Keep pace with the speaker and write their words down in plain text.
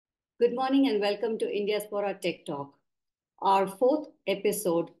Good morning and welcome to Indiaspora Tech Talk. Our fourth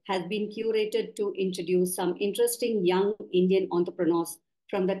episode has been curated to introduce some interesting young Indian entrepreneurs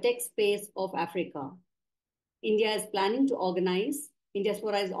from the tech space of Africa. India is planning to organize,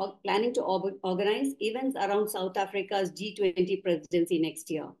 Indiaspora is planning to organize events around South Africa's G20 presidency next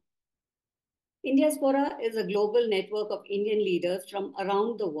year. Indiaspora is a global network of Indian leaders from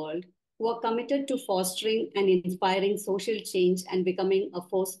around the world who are committed to fostering and inspiring social change and becoming a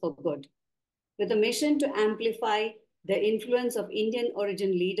force for good. With a mission to amplify the influence of Indian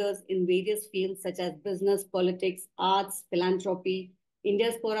origin leaders in various fields such as business, politics, arts, philanthropy,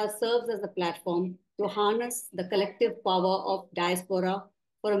 Indiaspora serves as a platform to harness the collective power of diaspora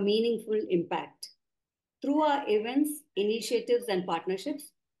for a meaningful impact. Through our events, initiatives, and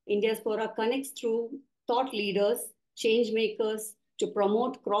partnerships, Indiaspora connects through thought leaders, change makers to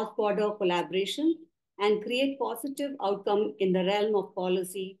promote cross-border collaboration and create positive outcome in the realm of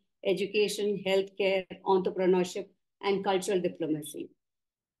policy, education, healthcare, entrepreneurship, and cultural diplomacy.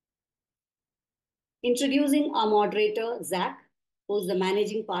 Introducing our moderator, Zach, who's the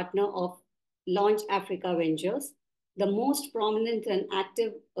managing partner of Launch Africa Ventures, the most prominent and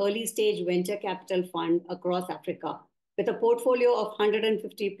active early-stage venture capital fund across Africa, with a portfolio of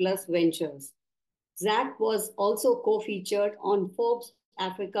 150 plus ventures. Zach was also co-featured on Forbes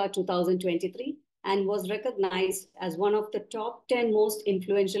Africa 2023 and was recognized as one of the top 10 most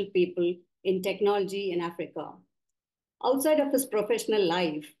influential people in technology in Africa. Outside of his professional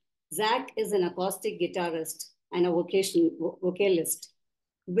life, Zach is an acoustic guitarist and a vocalist.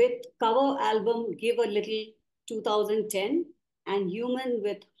 With cover album Give a Little 2010 and Human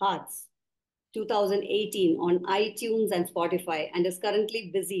with Hearts 2018 on iTunes and Spotify, and is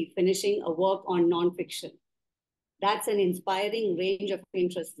currently busy finishing a work on nonfiction. That's an inspiring range of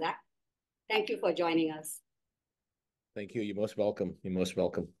interests, Zach. Thank you for joining us. Thank you. You're most welcome. You're most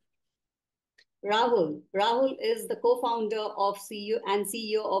welcome. Rahul. Rahul is the co-founder of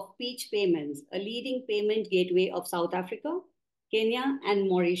CEO of Peach Payments, a leading payment gateway of South Africa, Kenya, and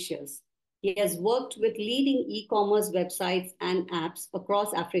Mauritius. He has worked with leading e-commerce websites and apps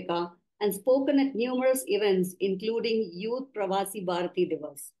across Africa and spoken at numerous events, including Youth Pravasi Bharati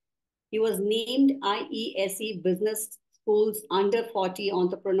Divas. He was named IESE Business School's Under 40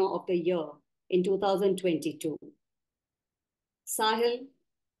 Entrepreneur of the Year in 2022. Sahil.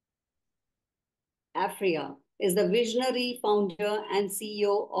 Affriya is the visionary founder and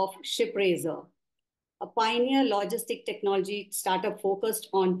CEO of Shiprazor, a pioneer logistic technology startup focused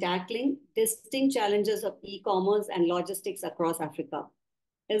on tackling distinct challenges of e-commerce and logistics across Africa.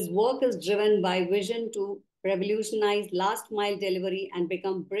 His work is driven by vision to revolutionize last mile delivery and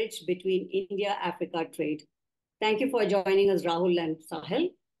become bridge between India-Africa trade. Thank you for joining us, Rahul and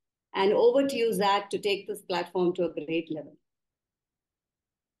Sahil. And over to you, Zach, to take this platform to a great level.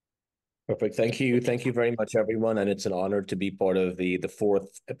 Perfect. Thank you. Thank you very much, everyone. And it's an honor to be part of the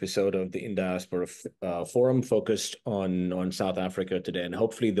fourth episode of the Indiaspora Forum focused on South Africa today, and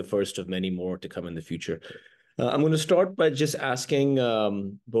hopefully the first of many more to come in the future. I'm going to start by just asking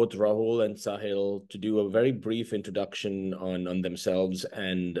both Rahul and Sahil to do a very brief introduction on themselves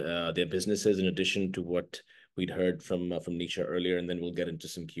and their businesses, in addition to what we'd heard from Nisha earlier, and then we'll get into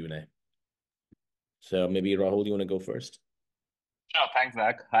some Q&A. So maybe Rahul, you want to go first? Sure, thanks,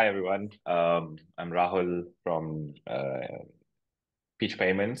 Zach. Hi, everyone. I'm Rahul from Peach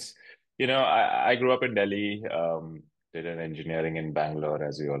Payments. I grew up in Delhi, did an engineering in Bangalore,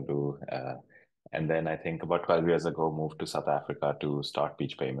 as we all do. And then I think about 12 years ago, moved to South Africa to start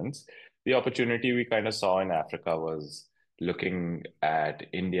Peach Payments. The opportunity we kind of saw in Africa was looking at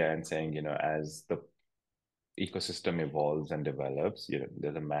India and saying, as the ecosystem evolves and develops,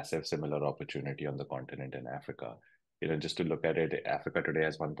 there's a massive similar opportunity on the continent in Africa. Just to look at it, Africa today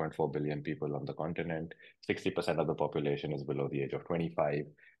has 1.4 billion people on the continent. 60% of the population is below the age of 25,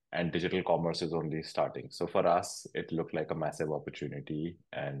 and digital commerce is only starting. So for us, it looked like a massive opportunity,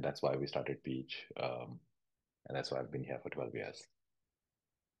 and that's why we started Peach. And that's why I've been here for 12 years.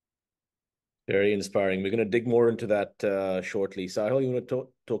 Very inspiring. We're going to dig more into that shortly. Sahil, you want to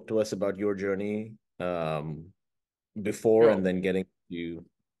talk to us about your journey before and then getting to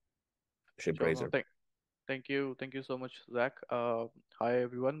Shiprazor? Sure. Thank you so much, Zach. Hi,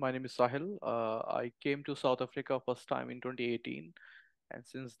 everyone. My name is Sahil. I came to South Africa first time in 2018. And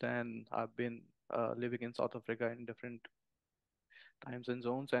since then, I've been living in South Africa in different times and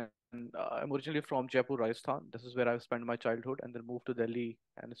zones. And I'm originally from Jaipur, Rajasthan. This is where I've spent my childhood, and then moved to Delhi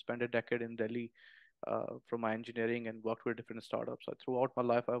and spent a decade in Delhi from my engineering and worked with different startups. So throughout my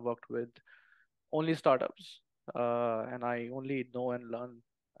life, I've worked with only startups, and I only know and learn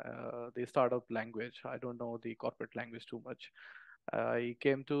the startup language. I don't know the corporate language too much.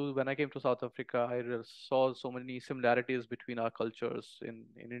 When I came to South Africa, saw so many similarities between our cultures in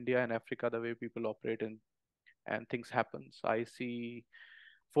India and Africa, the way people operate and things happens.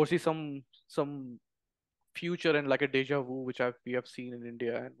 Foresee some future and like a deja vu which we have seen in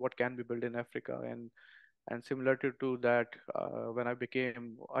India and what can be built in Africa. And similar to that, when I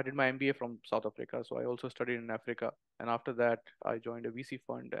did my MBA from South Africa, so I also studied in Africa. And after that, I joined a VC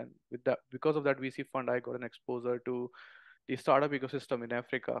fund, and because of that VC fund, I got an exposure to the startup ecosystem in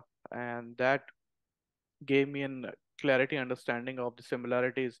Africa, and that gave me an clarity understanding of the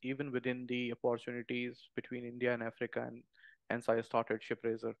similarities even within the opportunities between India and Africa, and hence I started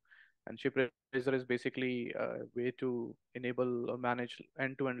Shiprazor. And Shiprazor is basically a way to enable or manage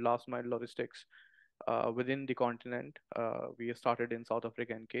end-to-end last mile logistics within the continent. We started in South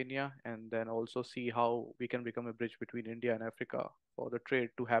Africa and Kenya, and then also see how we can become a bridge between India and Africa for the trade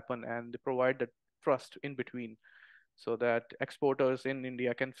to happen, and they provide the trust in between, so that exporters in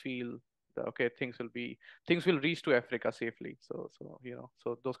India can feel that okay, things will reach to Africa safely. So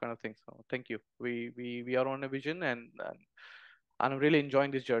those kind of things. So thank you. We are on a vision, and I'm really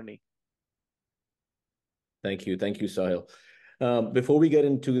enjoying this journey. Thank you, Sahil. Before we get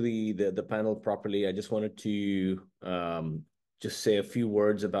into the panel properly, I just wanted to just say a few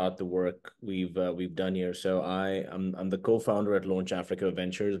words about the work we've done here. So I'm the co-founder at Launch Africa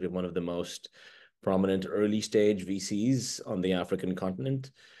Ventures. We're one of the most prominent early stage VCs on the African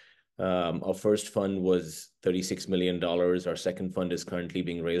continent. Our first fund was $36 million. Our second fund is currently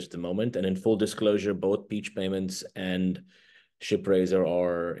being raised at the moment. And in full disclosure, both Peach Payments and Shiprazor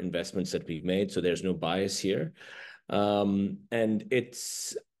are investments that we've made, so there's no bias here. And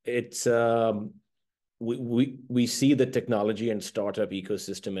we see the technology and startup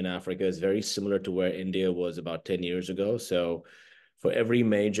ecosystem in Africa is very similar to where India was about 10 years ago. So for every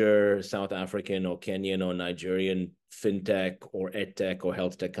major South African or Kenyan or Nigerian fintech or edtech or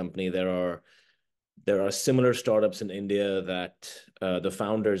health tech company, there are similar startups in India that the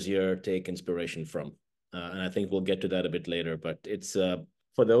founders here take inspiration from. And I think we'll get to that a bit later. But it's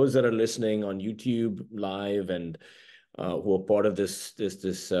for those that are listening on YouTube live and who are part of this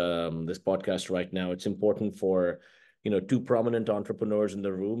podcast right now, it's important for two prominent entrepreneurs in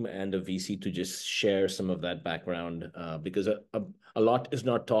the room and a VC to just share some of that background because a lot is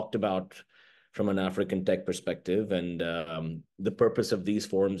not talked about from an African tech perspective. And the purpose of these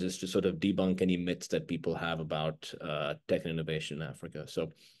forums is to sort of debunk any myths that people have about tech and innovation in Africa.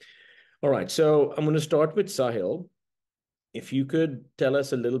 So, all right. So I'm going to start with Sahil. If you could tell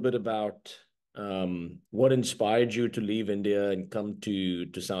us a little bit about what inspired you to leave India and come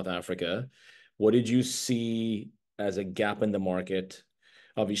to South Africa. What did you see as a gap in the market?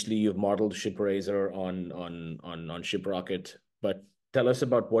 Obviously, you've modeled Shiprazor on Shiprocket, but tell us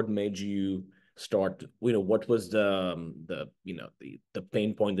about what made you start. What was the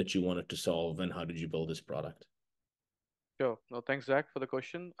pain point that you wanted to solve, and how did you build this product? Sure. No, thanks, Zach, for the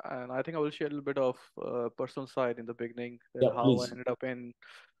question. And I think I will share a little bit of personal side in the beginning, that Yeah, how I please. ended up in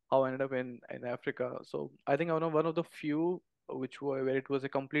Africa. So I think I'm one of the few where it was a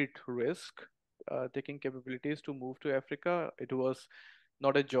complete risk taking capabilities to move to Africa. It was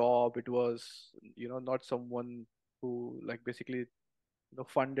not a job. It was not someone who like basically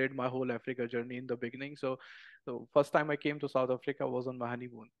funded my whole Africa journey in the beginning. So first time I came to South Africa was on my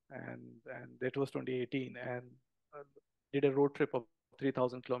honeymoon, and that was 2018, and uh, did a road trip of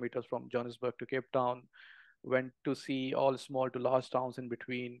 3,000 kilometers from Johannesburg to Cape Town. Went to see all small to large towns in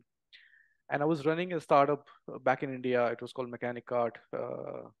between, and I was running a startup back in India. It was called Mechanic Cart.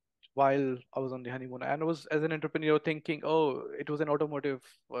 While I was on the honeymoon, and I was as an entrepreneur thinking, oh, it was an automotive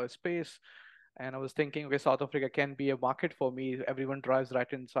space, and I was thinking, okay, South Africa can be a market for me. Everyone drives right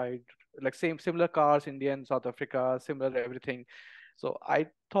inside, like similar cars, India and South Africa, similar everything. So I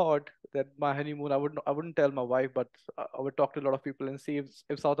thought that my honeymoon, I wouldn't tell my wife, but I would talk to a lot of people and see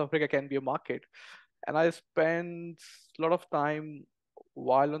if South Africa can be a market. And I spent a lot of time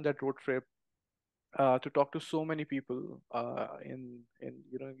while on that road trip to talk to so many people in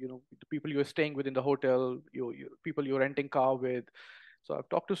the people you're staying with in the hotel, people you're renting car with. So I've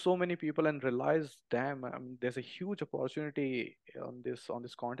talked to so many people and realized, damn, there's a huge opportunity on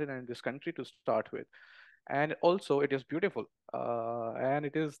this continent and this country to start with, and also it is beautiful, and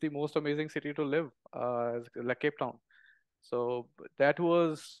it is the most amazing city to live, like Cape Town. So that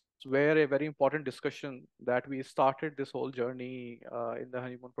was where a very important discussion that we started this whole journey in the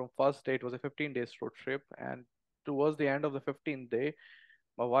honeymoon. From first day, it was a 15 days road trip, and towards the end of the 15th day,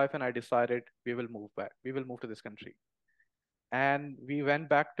 my wife and I decided we will move back. We will move to this country, and we went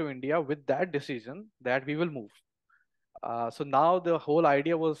back to India with that decision that we will move. So now the whole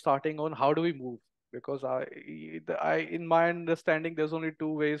idea was starting on how do we move. because in my understanding, there's only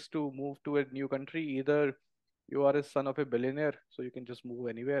two ways to move to a new country. Either you are a son of a billionaire, so you can just move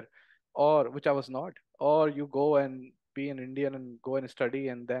anywhere, or which I was not, or you go and be an Indian and go and study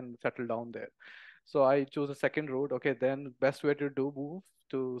and then settle down there. So I chose a second route. Okay, then best way to do move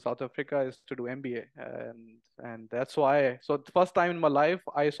to South Africa is to do MBA, and that's why. So the first time in my life,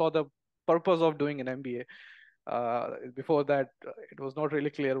 I saw the purpose of doing an MBA. Before that, it was not really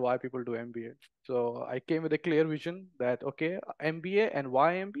clear why people do MBA. So I came with a clear vision that okay, MBA, and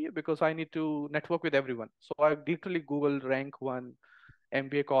why MBA? Because I need to network with everyone. So I literally Googled rank one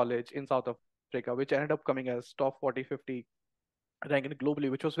MBA college in South Africa, which ended up coming as top 40, 50 ranking globally,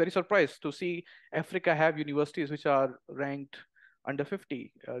 which was very surprised to see Africa have universities which are ranked under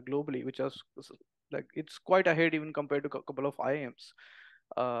 50 globally, which is like it's quite ahead even compared to a couple of IIMs.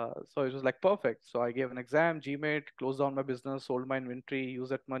 So it was like perfect. So I gave an exam, GMAT, closed down my business, sold my inventory,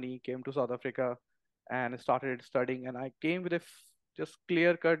 used that money, came to South Africa, and started studying. And I came with a just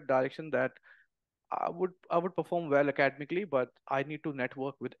clear cut direction that I would perform well academically, but I need to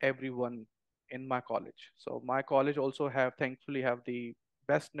network with everyone in my college. So my college also thankfully have the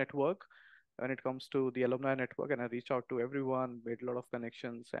best network when it comes to the alumni network, and I reach out to everyone, made a lot of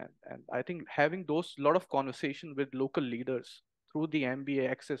connections, and I think having those lot of conversation with local leaders through the MBA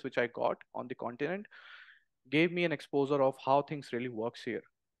access which I got on the continent gave me an exposure of how things really works here.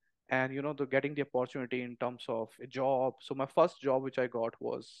 And the getting the opportunity in terms of a job. So my first job which I got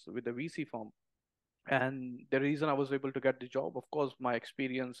was with a VC firm, and the reason I was able to get the job, of course, my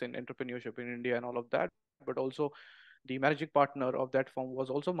experience in entrepreneurship in India and all of that, but also the managing partner of that firm was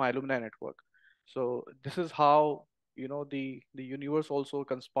also my alumni network. So this is how the universe also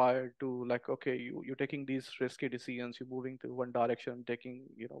conspired to, like, okay, you're taking these risky decisions, you're moving to one direction, taking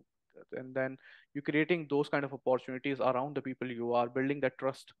and then you're creating those kind of opportunities around the people, you are building that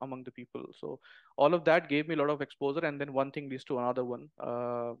trust among the people. So all of that gave me a lot of exposure, and then one thing leads to another one.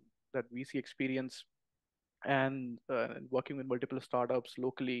 That VC experience and working with multiple startups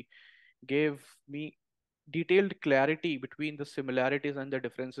locally gave me detailed clarity between the similarities and the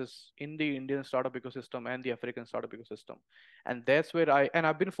differences in the Indian startup ecosystem and the African startup ecosystem. And that's where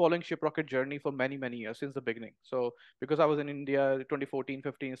I've been following Shiprocket journey for many, many years since the beginning. So because I was in India 2014,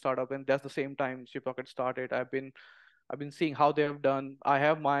 15 startup, and that's the same time Shiprocket started, I've been seeing how they have done. I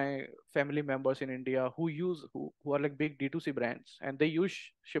have my family members in India who are like big D2C brands, and they use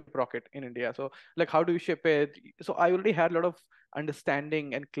Shiprocket in India. So like, how do you ship it? So I already had a lot of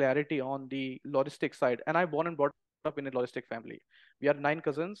understanding and clarity on the logistics side. And I born and brought up in a logistic family. We are 9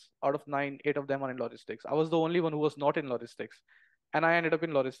 cousins. Out of nine, 8 of them are in logistics. I was the only one who was not in logistics, and I ended up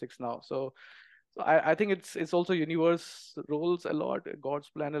in logistics now. So I think it's also universe rules a lot, God's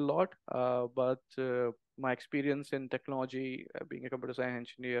plan a lot. But my experience in technology, being a computer science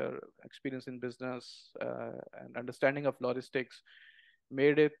engineer, experience in business, and understanding of logistics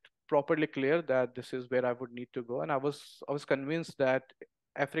made it properly clear that this is where I would need to go. And I was convinced that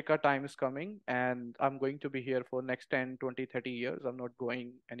Africa time is coming, and I'm going to be here for next 10, 20, 30 years. I'm not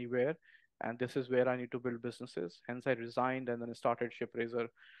going anywhere. And this is where I need to build businesses. Hence, I resigned and then started Shiprazor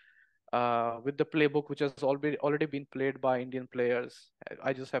with the playbook, which has already been played by Indian players.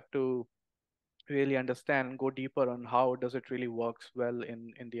 I just have to really understand and go deeper on how does it really works well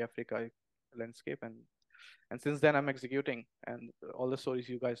in the Africa landscape. And since then, I'm executing, and all the stories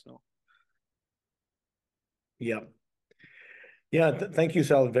you guys know. Yeah. Yeah, thank you,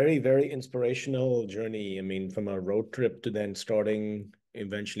 Sal. Very, very inspirational journey. I mean, from a road trip to then starting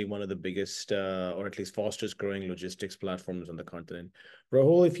eventually one of the biggest, or at least fastest growing logistics platforms on the continent.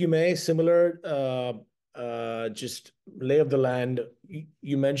 Rahul, if you may, similar, just lay of the land.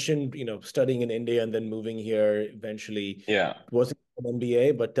 You mentioned, studying in India and then moving here eventually. Yeah. Wasn't an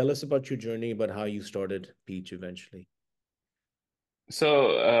MBA, but tell us about your journey, about how you started Peach eventually. So,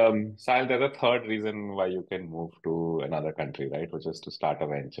 Sahil, there's a third reason why you can move to another country, right? Which is to start a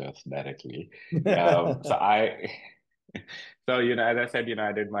venture directly. So as I said,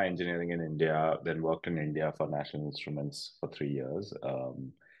 I did my engineering in India, then worked in India for National Instruments for 3 years,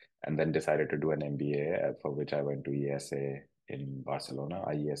 and then decided to do an MBA, for which I went to ESA in Barcelona,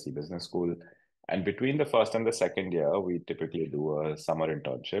 IESE Business School. And between the first and the second year, we typically do a summer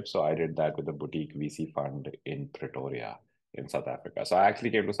internship. So I did that with a boutique VC fund in Pretoria in South Africa. So I actually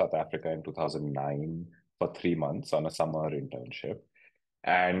came to South Africa in 2009 for 3 months on a summer internship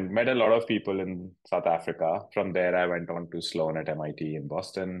and met a lot of people in South Africa. From there, I went on to Sloan at MIT in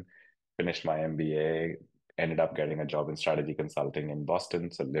Boston, finished my MBA, ended up getting a job in strategy consulting in Boston.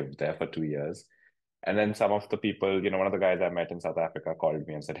 So lived there for 2 years. And then some of the people, one of the guys I met in South Africa called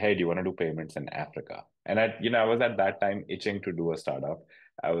me and said, "Hey, do you want to do payments in Africa?" And I was at that time itching to do a startup.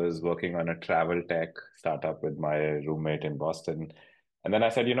 I was working on a travel tech startup with my roommate in Boston. And then I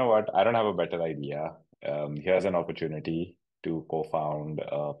said, you know what? I don't have a better idea. Here's an opportunity to co-found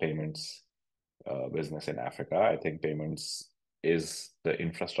a payments business in Africa. I think payments is the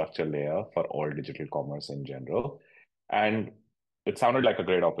infrastructure layer for all digital commerce in general. And it sounded like a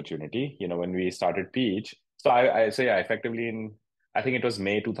great opportunity. When we started Peach, so I say yeah, effectively I think it was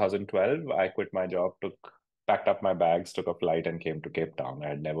May 2012, I quit my job, packed up my bags, took a flight, and came to Cape Town. I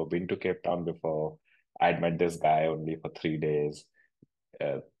had never been to Cape Town before. I'd met this guy only for 3 days,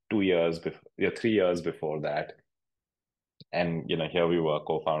 uh, 2 years before, yeah, 3 years before that. And here we were,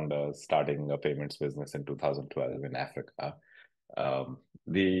 co-founders, starting a payments business in 2012 in Africa. As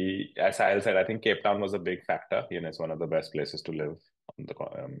Sahil said, I think Cape Town was a big factor. It's one of the best places to live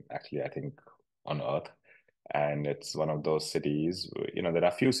actually, I think, on earth. And it's one of those cities. There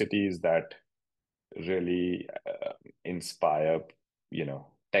are few cities that really inspire,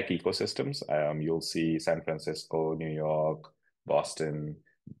 tech ecosystems. You'll see San Francisco, New York, Boston,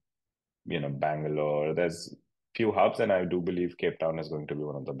 Bangalore. There's few hubs, and I do believe Cape Town is going to be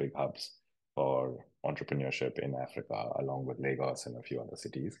one of the big hubs for entrepreneurship in Africa, along with Lagos and a few other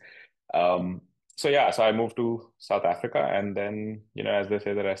cities. So yeah, so I moved to South Africa, and then, as they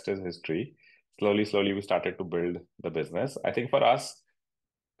say, the rest is history. Slowly, we started to build the business. I think for us,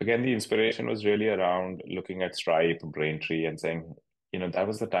 again, the inspiration was really around looking at Stripe, Braintree, and saying, that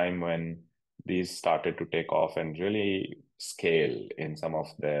was the time when these started to take off and really scale in some of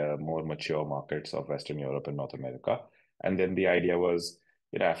the more mature markets of Western Europe and North America. And then the idea was,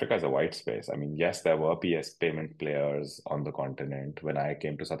 Africa is a white space. I mean, yes, there were PS payment players on the continent. When I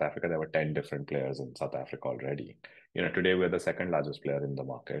came to South Africa, there were 10 different players in South Africa already. Today we're the second largest player in the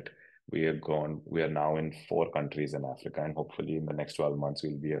market. We are now in 4 countries in Africa, and hopefully in the next 12 months,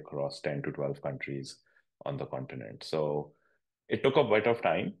 we'll be across 10 to 12 countries on the continent. So it took a bit of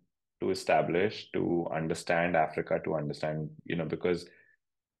time to establish, to understand Africa, to understand, because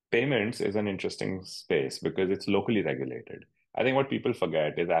payments is an interesting space because it's locally regulated. I think what people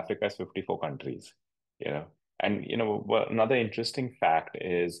forget is Africa is 54 countries, and another interesting fact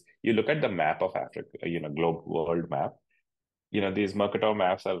is you look at the map of Africa, globe world map, these Mercator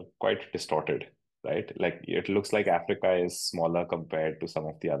maps are quite distorted, right? Like it looks like Africa is smaller compared to some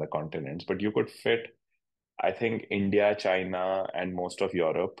of the other continents, but you could fit, I think, India, China, and most of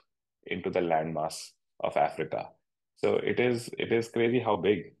Europe into the landmass of Africa. So it is crazy how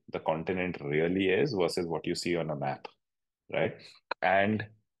big the continent really is versus what you see on a map, right? And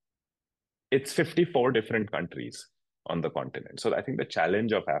it's 54 different countries on the continent. So I think the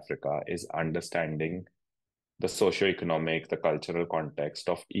challenge of Africa is understanding the socio-economic, the cultural context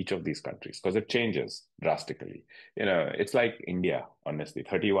of each of these countries, because it changes drastically. It's like India, honestly,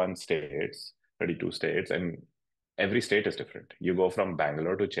 31 states, 32 states, and every state is different. You go from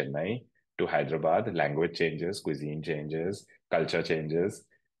Bangalore to Chennai to Hyderabad, language changes, cuisine changes, culture changes.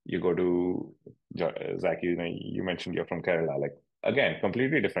 You go to, Zach, you mentioned you're from Kerala, like, again,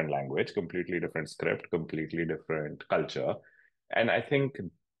 completely different language, completely different script, completely different culture. And I think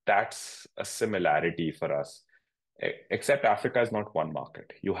that's a similarity for us. Except Africa is not one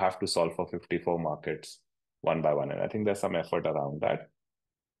market. You have to solve for 54 markets one by one. And I think there's some effort around that.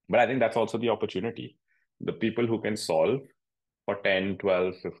 But I think that's also the opportunity. The people who can solve for 10,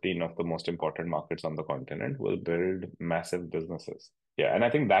 12, 15 of the most important markets on the continent will build massive businesses. Yeah. And I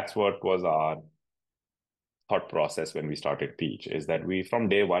think that's what was our thought process when we started Peach, is that from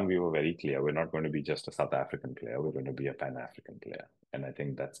day one, we were very clear. We're not going to be just a South African player. We're going to be a Pan-African player. And I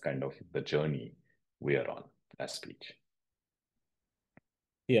think that's kind of the journey we are on as Peach.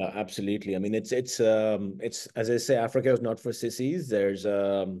 Yeah, absolutely. I mean, it's as I say, Africa is not for sissies. There's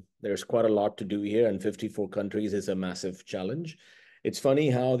quite a lot to do here, and 54 countries is a massive challenge. It's funny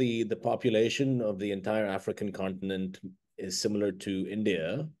how the population of the entire African continent is similar to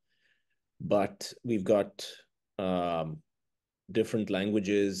India, but we've got different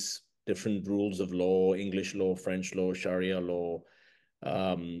languages, different rules of law, English law, French law, Sharia law.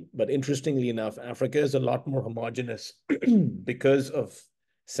 But interestingly enough, Africa is a lot more homogenous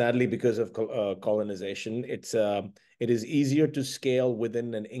sadly, because of colonization. It is easier to scale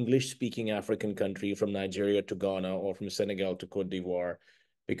within an English-speaking African country, from Nigeria to Ghana or from Senegal to Cote d'Ivoire,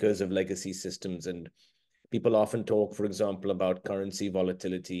 because of legacy systems. And people often talk, for example, about currency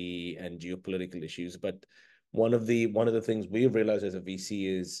volatility and geopolitical issues. But one of the things we've realized as a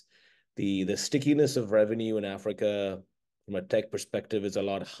VC is the stickiness of revenue in Africa from a tech perspective is a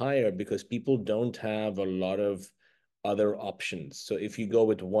lot higher because people don't have a lot of other options. So if you go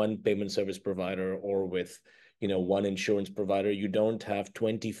with one payment service provider or with one insurance provider, you don't have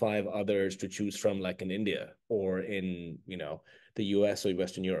 25 others to choose from, like in India or in the US or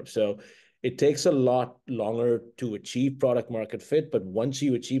Western Europe. So it takes a lot longer to achieve product market fit, but once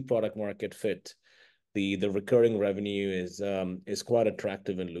you achieve product market fit, the recurring revenue is quite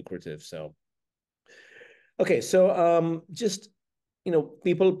attractive and lucrative. So okay, so just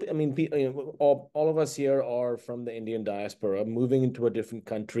people, I mean, all of us here are from the Indian diaspora. Moving into a different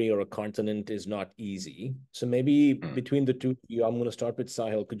country or a continent is not easy. So maybe between the two of you, I'm going to start with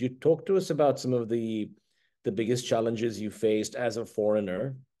Sahil. Could you talk to us about some of the biggest challenges you faced as a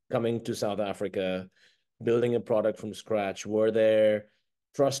foreigner coming to South Africa, building a product from scratch? Were there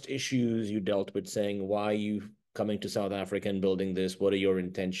trust issues you dealt with, saying, why are you coming to South Africa and building this? What are your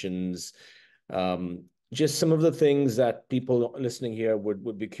intentions? Just some of the things that people listening here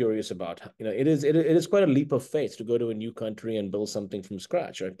would be curious about. It is quite a leap of faith to go to a new country and build something from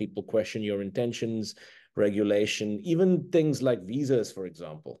scratch, right? People question your intentions, regulation, even things like visas, for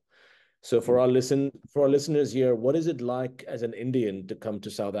example. So for our listeners here, what is it like as an Indian to come to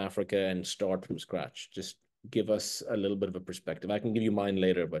South Africa and start from scratch? Just give us a little bit of a perspective. I can give you mine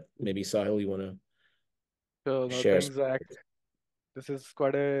later, but maybe Sahil, you want to So no, share? thanks, Zach. This is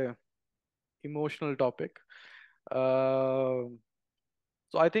quite a emotional topic. Um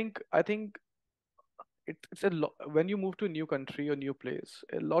so I think it's a lot when you move to a new country or new place.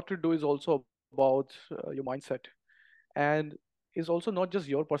 A lot to do is also about your mindset, and is also not just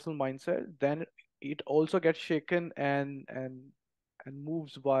your personal mindset. Then it also gets shaken and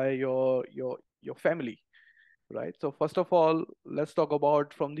moves by your family, right? So first of all, let's talk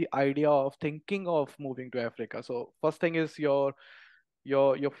about from the idea of thinking of moving to Africa. So first thing is your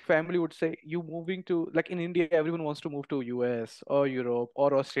family would say you moving to, like in India, everyone wants to move to US or Europe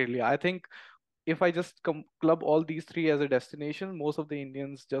or Australia. I think if I just club all these three as a destination, most of the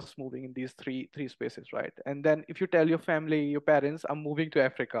Indians just moving in these three spaces, right? And then if you tell your family, your parents, I'm moving to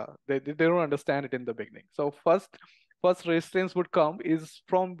Africa, they don't understand it in the beginning. So first resistance would come is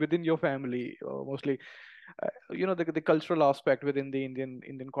from within your family, mostly. The cultural aspect within the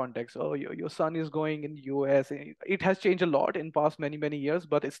Indian context. Oh, your son is going in US. It has changed a lot in past many years,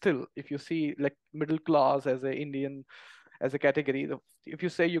 but it's still, if you see like middle class as a Indian as a category, if you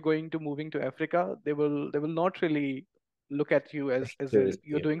say you're going to moving to Africa, they will not really look at you as a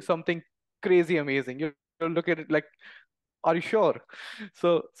you're Yeah. doing something crazy amazing. You look at it like, are you sure?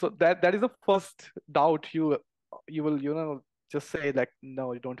 So that is the first doubt you will just say like,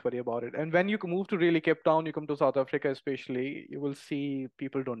 no, don't worry about it. And when you move to really Cape Town, you come to South Africa especially, you will see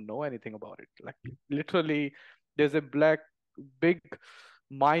people don't know anything about it. Like literally, there's a big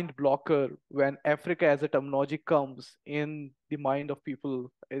mind blocker when Africa as a terminology comes in the mind of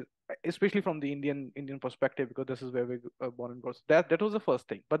people, especially from the Indian perspective, because this is where we born and brought. That was the first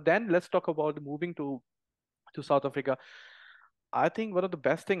thing. But then let's talk about moving to South Africa. I think one of the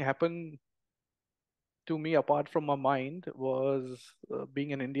best thing happened to me apart from my mind was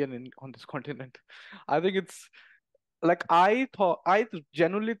being an Indian on this continent. I think it's like I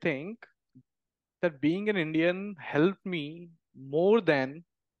genuinely think that being an Indian helped me more than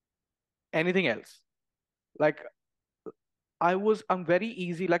anything else. Like I'm very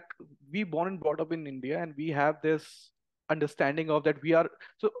easy. Like we born and brought up in India, and we have this understanding of that we are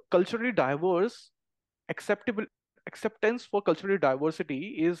so culturally diverse. Acceptable acceptance for cultural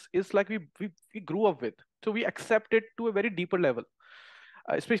diversity is like we grew up with, so we accept it to a very deeper level,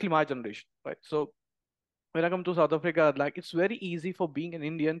 especially my generation, right? So when I come to South Africa, like it's very easy for being an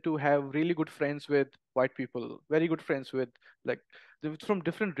Indian to have really good friends with white people, very good friends with like from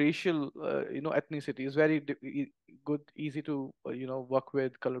different racial, ethnicities. Very good, easy to work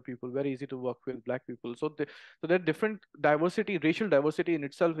with colored people, very easy to work with black people. So that different diversity, racial diversity in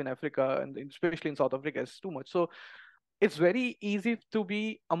itself in Africa and especially in South Africa is too much. So it's very easy to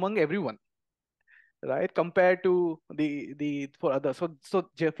be among everyone, right, compared to the for others.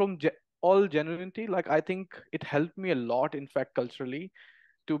 All genuinity, like I think it helped me a lot, in fact, culturally,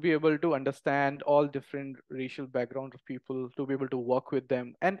 to be able to understand all different racial background of people, to be able to work with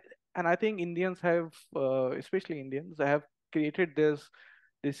them. And I think Indians have, especially Indians, have created this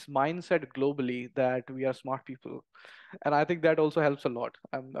mindset globally that we are smart people, and I think that also helps a lot.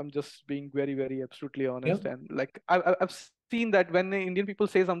 I'm just being very absolutely honest, Yeah. and like I've seen that when the Indian people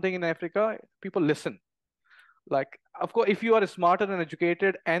say something in Africa, people listen. Like, of course, if you are smarter and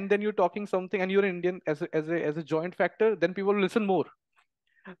educated, and then you're talking something, and you're Indian as a joint factor, then people will listen more.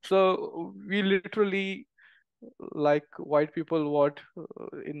 So we literally, like white people, what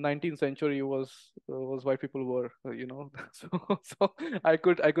in 19th century was white people were, so I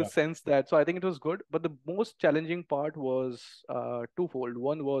could Yeah. sense that. So I think it was good, but the most challenging part was twofold.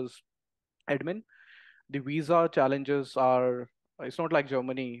 One was admin. The visa challenges are, it's not like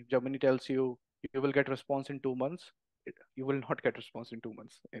Germany tells you you will get response in 2 months. you will not get response in 2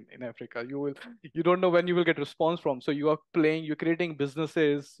 months in Africa. You don't know when you will get response from. So you are playing, you're creating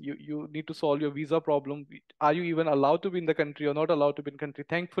businesses, you need to solve your visa problem. Are you even allowed to be in the country or not allowed to be in country?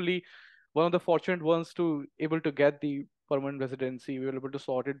 Thankfully, one of the fortunate ones to able to get the permanent residency, we were able to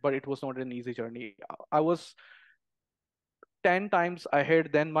sort it, but it was not an easy journey. I was 10 times ahead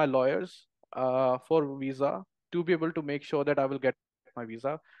than my lawyers for visa to be able to make sure that I will get my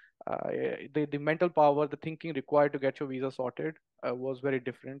visa. The mental power, the thinking required to get your visa sorted was very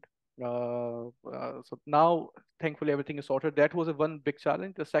different. So now, thankfully, everything is sorted. That was a one big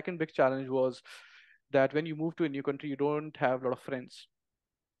challenge. The second big challenge was that when you move to a new country, you don't have a lot of friends.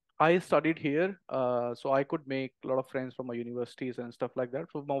 I studied here, so I could make a lot of friends from my universities and stuff like that.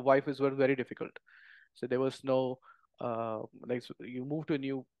 So my wife is very difficult. So there was no like so you move to a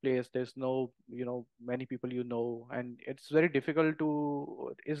new place. There's no many people and it's very difficult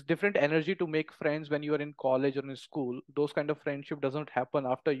to. It's different energy to make friends when you are in college or in school. Those kind of friendship doesn't happen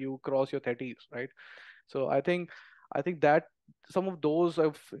after you cross your 30s, right? So I think that some of those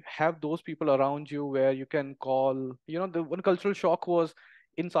have those people around you where you can call. The one cultural shock was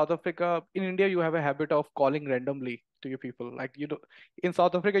in South Africa. In India, you have a habit of calling randomly to your people. Like in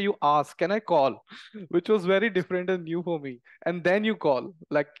South Africa, you ask, "Can I call?" which was very different and new for me. And then you call.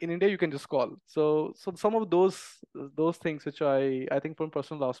 Like in India, you can just call. So some of those things which I think from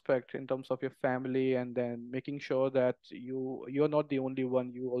personal aspect in terms of your family, and then making sure that you're not the only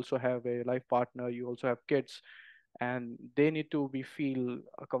one. You also have a life partner. You also have kids, and they need to be feel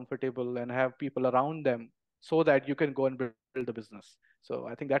comfortable and have people around them so that you can go and build the business. So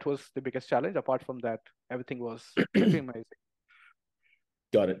I think that was the biggest challenge. Apart from that, everything was pretty amazing.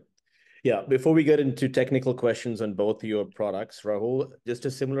 Got it. Yeah, before we get into technical questions on both your products, Rahul, just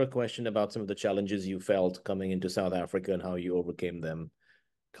a similar question about some of the challenges you felt coming into South Africa and how you overcame them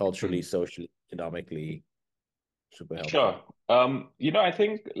culturally, socially, economically. Super helpful. Sure. I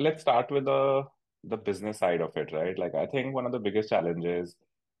think let's start with the business side of it, right? Like I think one of the biggest challenges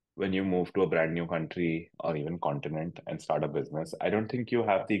when you move to a brand new country or even continent and start a business, I don't think you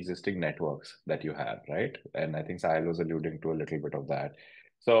have the existing networks that you have, right? And I think Sahil was alluding to a little bit of that.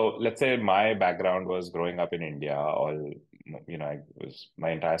 So let's say my background was growing up in India, my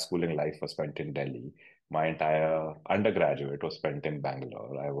entire schooling life was spent in Delhi. My entire undergraduate was spent in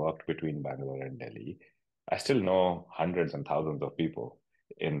Bangalore. I worked between Bangalore and Delhi. I still know hundreds and thousands of people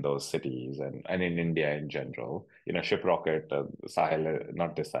in those cities and in India in general. Shiprocket, Sahil,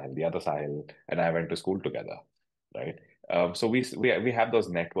 not this Sahil, the other Sahil, and I went to school together, right? So we have those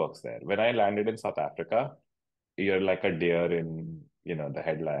networks there. When I landed in South Africa, you're like a deer in the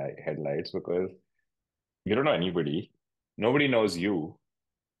headlights because you don't know anybody, nobody knows you,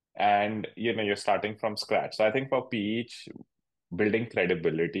 and you're starting from scratch. So I think for Peach, building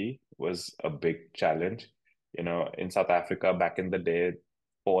credibility was a big challenge. In South Africa back in the day,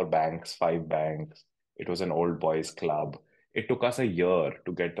 4 banks, 5 banks, it was an old boys club. It took us a year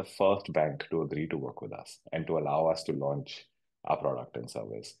to get the first bank to agree to work with us and to allow us to launch our product and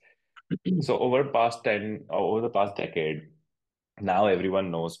service. So over the past decade, now everyone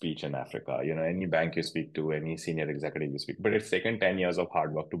knows Peach in Africa. Any bank you speak to, any senior executive you speak, but it's taken 10 years of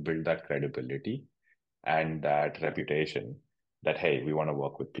hard work to build that credibility and that reputation that, hey, we want to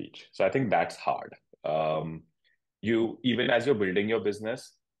work with Peach. So I think that's hard. You even as you're building your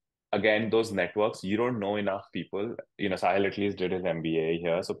business, again, those networks, you don't know enough people. Sahil at least did his MBA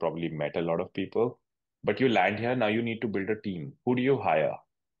here, so probably met a lot of people. But you land here, now you need to build a team. Who do you hire?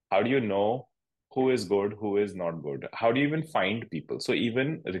 How do you know who is good, who is not good? How do you even find people? So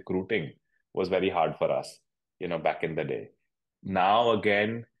even recruiting was very hard for us, back in the day. Now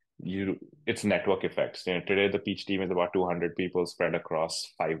again, it's network effects. Today the Peach team is about 200 people spread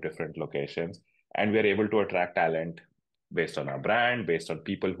across 5 different locations, and we're able to attract talent based on our brand, based on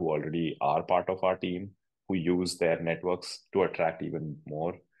people who already are part of our team, who use their networks to attract even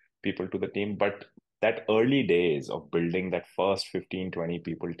more people to the team. But that early days of building that first 15, 20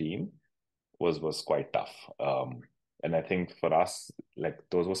 people team was quite tough. And I think for us, like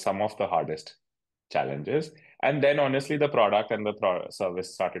those were some of the hardest challenges. And then honestly, the product and the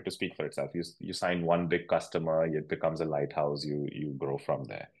service started to speak for itself. You sign one big customer, it becomes a lighthouse. You grow from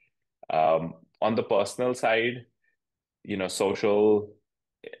there. On the personal side, social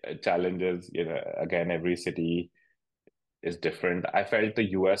challenges. Again, every city is different. I felt the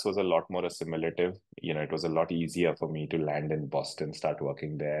US was a lot more assimilative. It was a lot easier for me to land in Boston, start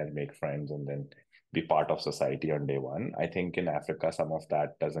working there, make friends, and then be part of society on day one. I think in Africa, some of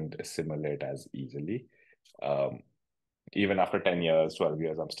that doesn't assimilate as easily. Um, Even after 10 years, 12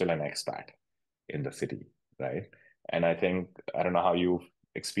 years, I'm still an expat in the city, right? And I think, I don't know how you've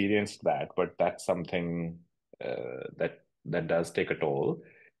experienced that, but that's something that does take a toll.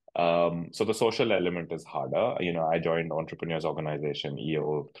 So the social element is harder. I joined Entrepreneurs Organization,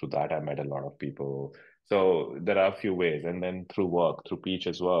 EO. Through that, I met a lot of people. So there are a few ways. And then through work, through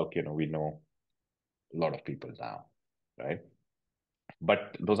Peach's work, we know a lot of people now, right?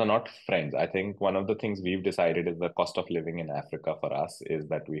 But those are not friends. I think one of the things we've decided is the cost of living in Africa for us is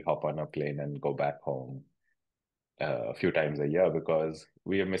that we hop on a plane and go back home a few times a year because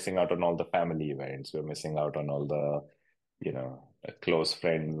we are missing out on all the family events. We're missing out on all the, close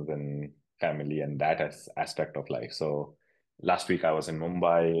friends and family and that aspect of life. So last week I was in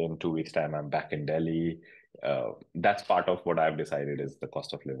Mumbai. In 2 weeks' time, I'm back in Delhi. That's part of what I've decided is the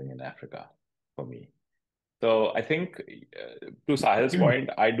cost of living in Africa for me. So I think to Sahil's point,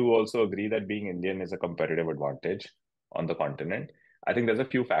 I do also agree that being Indian is a competitive advantage on the continent. I think there's a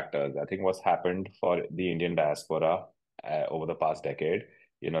few factors. I think what's happened for the Indian diaspora over the past decade,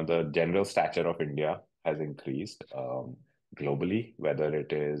 the general stature of India has increased globally, whether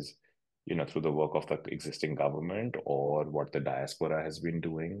it is, through the work of the existing government or what the diaspora has been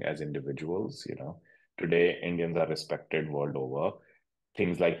doing as individuals. Today Indians are respected world over.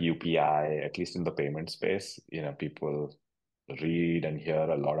 Things like UPI, at least in the payment space, people read and hear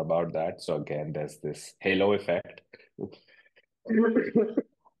a lot about that. So again, there's this halo effect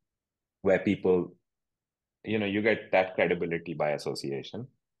where people, you get that credibility by association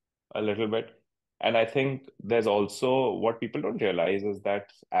a little bit. And I think there's also what people don't realize is that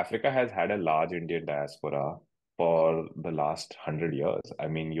Africa has had a large Indian diaspora for the last 100 years. I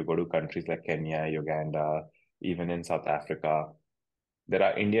mean, you go to countries like Kenya, Uganda, even in South Africa, there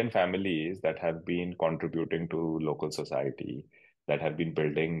are Indian families that have been contributing to local society, that have been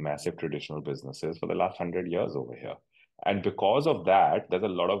building massive traditional businesses for the last 100 years over here. And because of that, there's a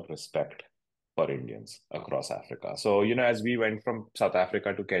lot of respect for Indians across Africa. So, as we went from South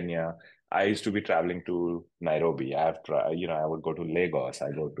Africa to Kenya, I used to be traveling to Nairobi. I've tried, I would go to Lagos,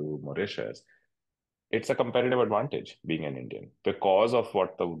 I go to Mauritius. It's a competitive advantage being an Indian because of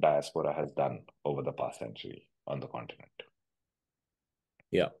what the diaspora has done over the past century on the continent.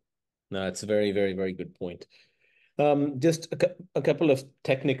 Yeah, no, it's a very, very, very good point. Just a couple of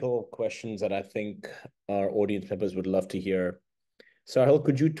technical questions that I think our audience members would love to hear. Sahil,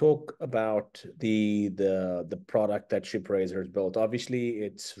 could you talk about the product that Shiprazor has built? Obviously,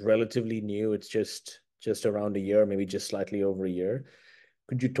 it's relatively new. It's just around a year, maybe just slightly over a year.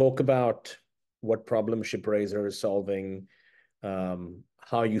 Could you talk about what problem Shiprazor is solving,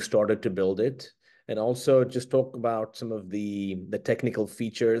 how you started to build it, and also just talk about some of the technical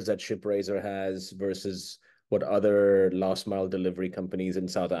features that Shiprazor has versus what other last mile delivery companies in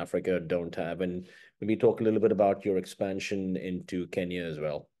South Africa don't have, and maybe talk a little bit about your expansion into Kenya as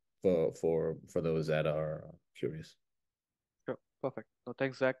well for those that are curious. Sure. Perfect. No,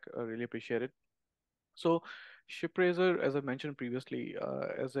 thanks, Zach. I really appreciate it. So ShipRaiser, as I mentioned previously,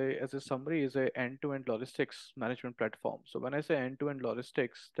 as a summary, is a end-to-end logistics management platform. So when I say end-to-end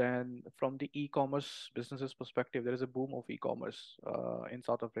logistics, then from the e-commerce businesses perspective, there is a boom of e-commerce in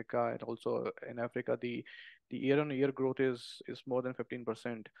South Africa and also in Africa. The year-on-year growth is more than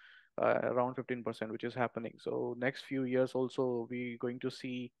 15%, around 15%, which is happening. So next few years also we going to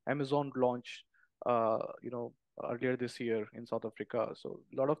see Amazon launch, earlier this year in South Africa. So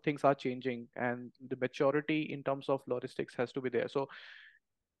a lot of things are changing, and the maturity in terms of logistics has to be there. So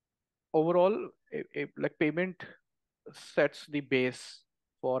overall, like payment sets the base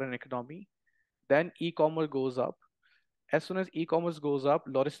for an economy. Then e-commerce goes up. As soon as e-commerce goes up,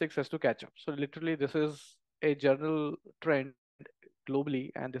 logistics has to catch up. So literally, this is a general trend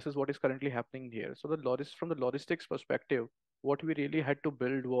globally, and this is what is currently happening here. So from the logistics perspective, what we really had to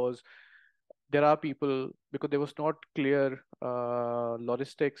build was there are people because there was not clear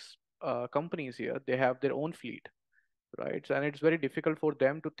logistics companies here. They have their own fleet, right? And it's very difficult for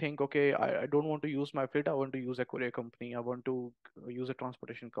them to think, okay, I don't want to use my fleet. I want to use a courier company. I want to use a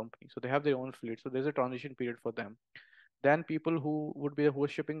transportation company. So they have their own fleet. So there's a transition period for them. Then people who are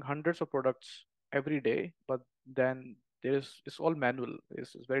shipping hundreds of products every day, but then it's all manual.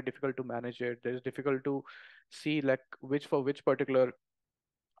 It's very difficult to manage it. It's difficult to see like which particular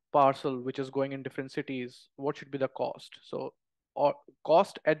parcel which is going in different cities, what should be the cost? So, or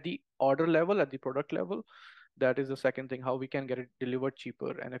cost at the order level, at the product level, that is the second thing, how we can get it delivered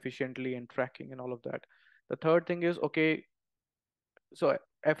cheaper and efficiently and tracking and all of that. The third thing is, okay, so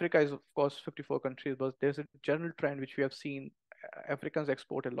Africa is of course 54 countries, but there's a general trend which we have seen. Africans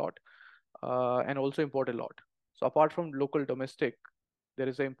export a lot and also import a lot. So apart from local domestic, there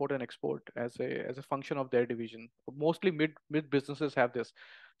is an import and export as a function of their division. Mostly mid businesses have this.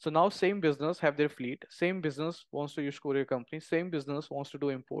 So now same business have their fleet, same business wants to use courier company, same business wants to do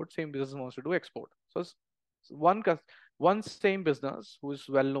import, same business wants to do export. So one same business whose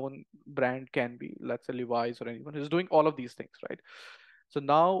well-known brand can be, let's say, Levi's or anyone who's doing all of these things, right? So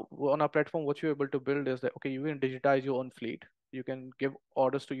now on our platform, what you're able to build is that, okay, you can digitize your own fleet. You can give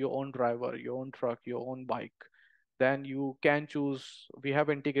orders to your own driver, your own truck, your own bike. Then you can choose. We have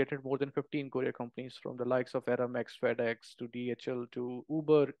integrated more than 15 courier companies from the likes of Aramex, FedEx to DHL to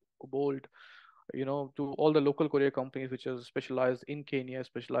Uber, Bolt, to all the local courier companies which are specialized in Kenya,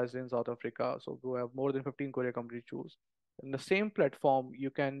 specialized in South Africa. So we have more than 15 courier companies to choose. In the same platform, you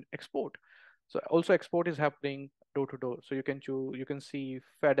can export. So also export is happening door to door. So you can see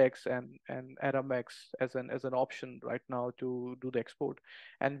FedEx and Aramex as an option right now to do the export.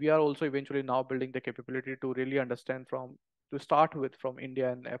 And we are also eventually now building the capability to really understand to start with from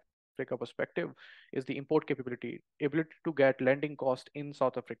India and Africa perspective is the import capability, ability to get lending cost in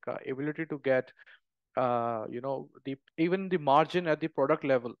South Africa, ability to get the even the margin at the product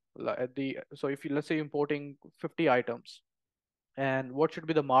level, at the so if you, let's say, importing 50 items, and what should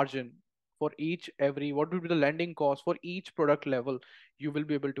be the margin for each every what will be the lending cost for each product level, you will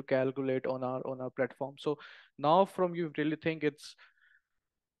be able to calculate on our platform. So now from you really think it's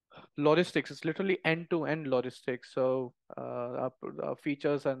logistics. It's literally end-to-end logistics. So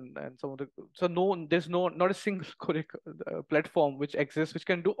features and some of the so no there's no not a single platform which exists which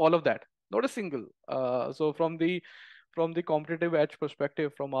can do all of that. Not a single. So from the competitive edge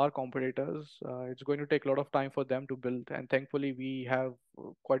perspective, from our competitors, it's going to take a lot of time for them to build. And thankfully, we have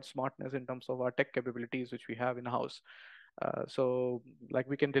quite smartness in terms of our tech capabilities, which we have in house. So like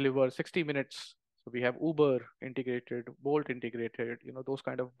we can deliver 60 minutes. So we have Uber integrated, Bolt integrated, those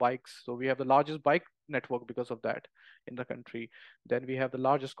kind of bikes. So we have the largest bike network because of that in the country. Then we have the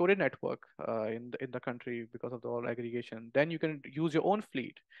largest courier network in the country because of the all aggregation. Then you can use your own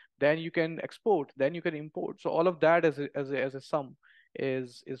fleet. Then you can export. Then you can import. So all of that as a sum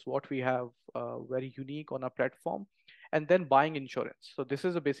is what we have very unique on our platform. And then buying insurance. So this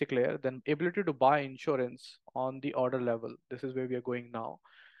is a basic layer. Then ability to buy insurance on the order level. This is where we are going now.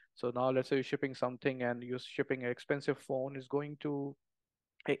 So now let's say you're shipping something and you're shipping an expensive phone is going to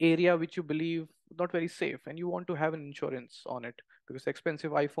an area which you believe not very safe, and you want to have an insurance on it because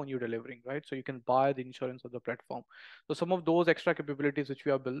expensive iPhone you're delivering, right? So you can buy the insurance of the platform. So some of those extra capabilities which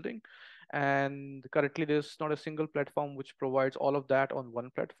we are building, and currently there's not a single platform which provides all of that on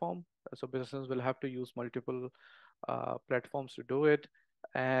one platform. So businesses will have to use multiple platforms to do it.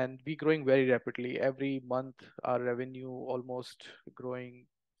 And we growing very rapidly. Every month, our revenue almost growing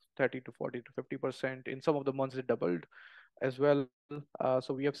 30 to 40 to 50%. In some of the months, it doubled as well.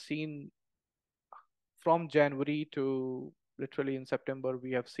 So we have seen from January to literally in September,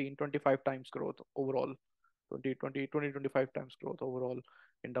 we have seen 25 times growth overall, 25 times growth overall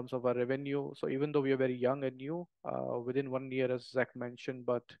in terms of our revenue. So even though we are very young and new, within 1 year, as Zach mentioned,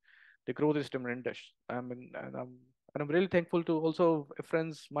 but the growth is tremendous. And I'm really thankful to also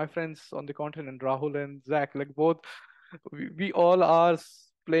my friends on the continent, Rahul and Zach, like both, we all are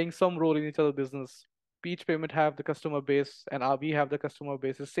playing some role in each other's business. Peach Payment have the customer base, and we have the customer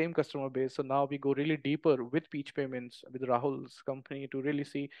base, the same customer base. So now we go really deeper with Peach Payments, with Rahul's company, to really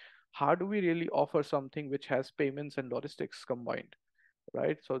see how do we really offer something which has payments and logistics combined,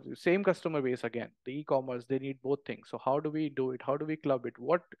 right? So the same customer base again, the e-commerce, they need both things. So how do we do it? How do we club it?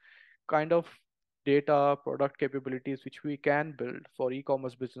 What kind of data product capabilities which we can build for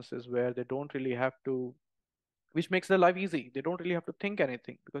e-commerce businesses where they don't really have to, which makes their life easy. They don't really have to think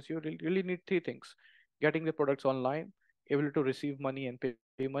anything because you really need three things: getting the products online, able to receive money and pay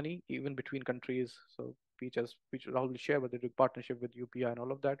money even between countries. So which Rahul will share, whether they do partnership with UPI and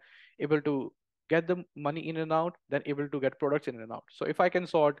all of that, able to get the money in and out, then able to get products in and out. So if I can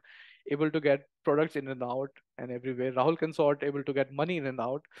sort able to get products in and out and everywhere, Rahul can sort able to get money in and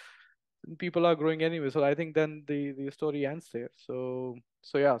out, people are growing anyway. So I think then the story ends there. So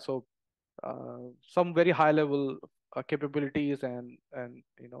yeah, so some very high level capabilities and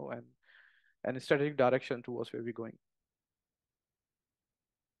strategic direction towards where we're going.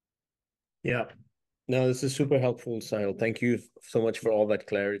 Yeah. No, this is super helpful, Sahil. Thank you so much for all that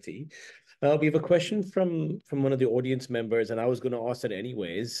clarity. We have a question from one of the audience members, and I was going to ask it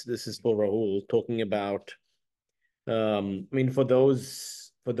anyways. This is for Rahul, talking about, I mean, for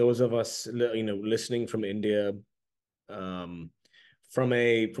those of us, listening from India, from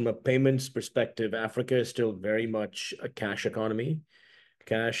a payments perspective, Africa is still very much a cash economy,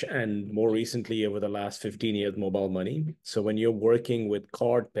 cash, and more recently over the last 15 years, mobile money. So when you're working with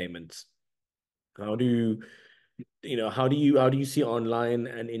card payments, how do you see online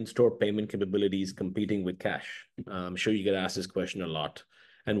and in-store payment capabilities competing with cash? I'm sure you get asked this question a lot.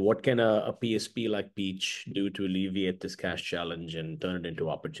 And what can a PSP like Peach do to alleviate this cash challenge and turn it into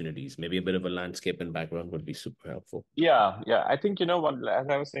opportunities? Maybe a bit of a landscape and background would be super helpful. Yeah. I think, what, as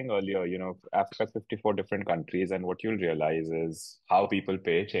I was saying earlier, Africa's 54 different countries, and what you'll realize is how people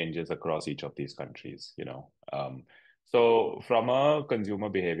pay changes across each of these countries. So from a consumer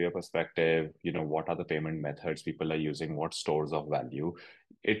behavior perspective, what are the payment methods people are using, what stores of value,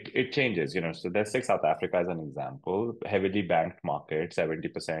 it changes. So let's take South Africa as an example, heavily banked market,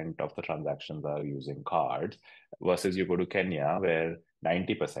 70% of the transactions are using cards, versus you go to Kenya, where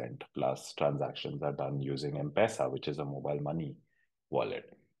 90% plus transactions are done using M-Pesa, which is a mobile money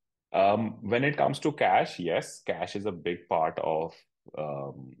wallet. When it comes to cash, yes, cash is a big part of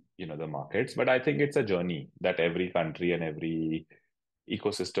the markets, but I think it's a journey that every country and every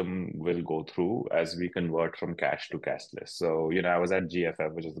ecosystem will go through as we convert from cash to cashless. So, I was at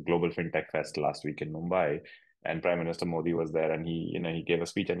GFF, which is the Global FinTech Fest last week in Mumbai, and Prime Minister Modi was there, and he gave a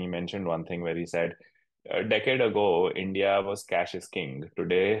speech and he mentioned one thing where he said, a decade ago, India was cash is king.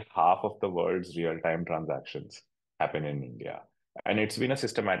 Today, half of the world's real-time transactions happen in India. And it's been a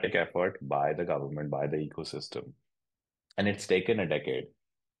systematic effort by the government, by the ecosystem. And it's taken a decade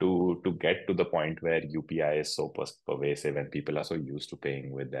to get to the point where UPI is so pervasive and people are so used to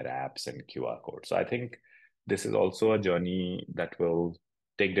paying with their apps and QR codes. So I think this is also a journey that will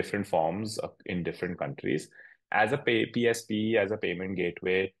take different forms in different countries. As a PSP, as a payment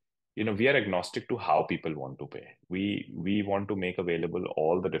gateway, we are agnostic to how people want to pay. We want to make available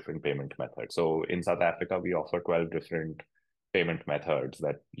all the different payment methods. So in South Africa, we offer 12 different payment methods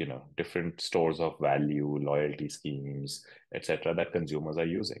that, different stores of value, loyalty schemes, etc., that consumers are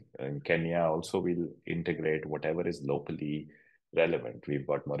using. In Kenya also will integrate whatever is locally relevant. We've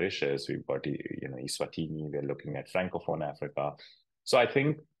got Mauritius, we've got Eswatini, we're looking at Francophone Africa. So I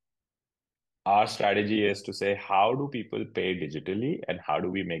think our strategy is to say, how do people pay digitally and how do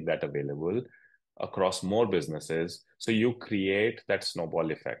we make that available across more businesses? So you create that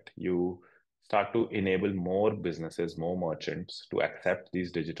snowball effect. You start to enable more businesses, more merchants to accept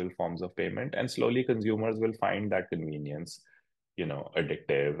these digital forms of payment, and slowly consumers will find that convenience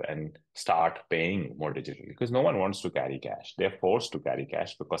addictive and start paying more digitally, because no one wants to carry cash. They're forced to carry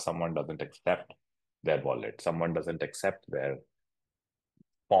cash because someone doesn't accept their wallet, someone doesn't accept their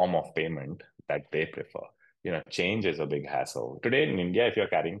form of payment that they prefer. Change is a big hassle. Today in India, if you're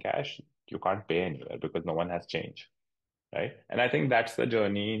carrying cash, you can't pay anywhere because no one has change, right? And I think that's the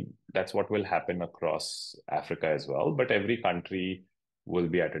journey. That's what will happen across Africa as well. But every country will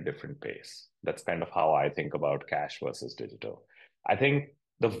be at a different pace. That's kind of how I think about cash versus digital. I think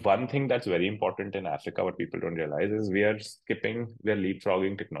the one thing that's very important in Africa, what people don't realize, is we're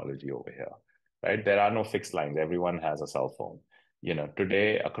leapfrogging technology over here, right? There are no fixed lines. Everyone has a cell phone.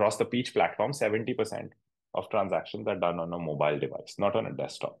 Today across the Peach platform, 70% of transactions are done on a mobile device, not on a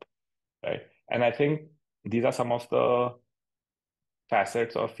desktop, right? And I think these are some of the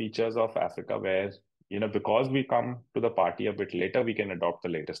facets or features of Africa where, because we come to the party a bit later, we can adopt the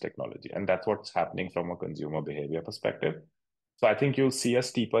latest technology. And that's what's happening from a consumer behavior perspective. So I think you'll see a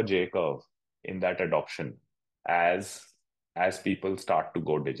steeper J curve in that adoption as people start to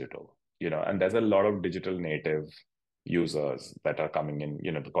go digital, and there's a lot of digital native users that are coming in,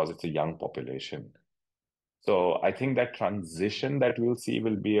 because it's a young population. So I think that transition that we'll see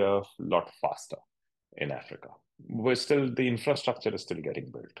will be a lot faster in Africa. The infrastructure is still getting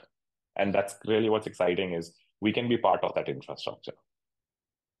built. And that's really what's exciting, is we can be part of that infrastructure.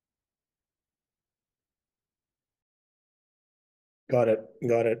 Got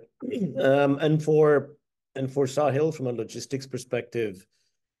it. And for Sahil, from a logistics perspective,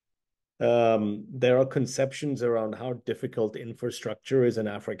 there are conceptions around how difficult infrastructure is in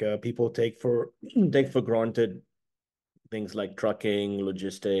Africa. People take for granted things like trucking,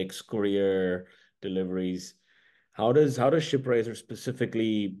 logistics, courier deliveries. How does Shiprazor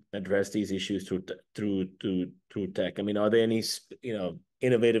specifically address these issues through tech? I mean, are there any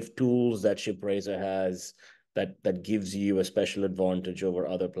innovative tools that Shiprazor has that gives you a special advantage over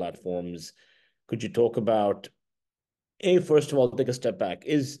other platforms? Could you talk about, first of all, take a step back.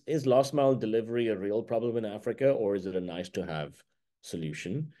 Is last mile delivery a real problem in Africa, or is it a nice to have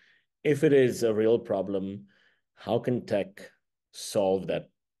solution? If it is a real problem, how can tech solve that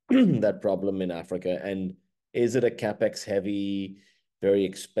that problem in Africa? And is it a capex heavy, very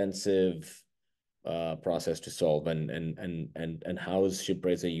expensive process to solve? And how is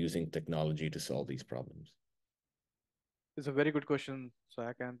Shiprazor using technology to solve these problems? It's a very good question,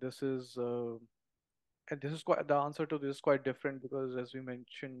 Zach, and this is quite the answer to this is quite different because, as we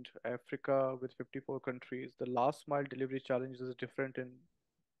mentioned, Africa with 54 countries, the last mile delivery challenge is different in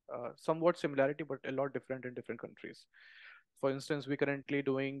somewhat similarity, but a lot different in different countries. For instance, we currently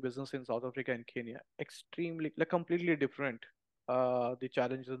doing business in South Africa and Kenya. Extremely, like completely different. The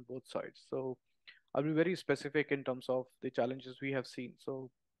challenges on both sides. So I'll be very specific in terms of the challenges we have seen. So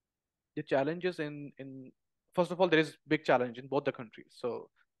the challenges in first of all, there is big challenge in both the countries. So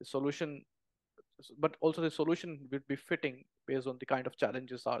the solution, but also the solution will be fitting based on the kind of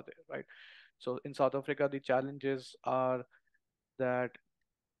challenges are there, right? So in South Africa, the challenges are that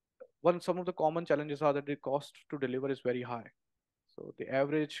some of the common challenges are that the cost to deliver is very high. So the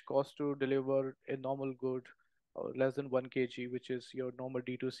average cost to deliver a normal good less than 1 kg, which is your normal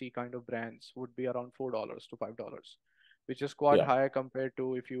D2C kind of brands, would be around $4 to $5, which is quite Yeah. high compared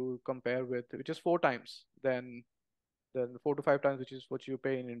to, if you compare with, which is four times than 4 to 5 times, which is what you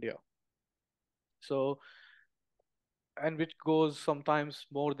pay in India. So, and which goes sometimes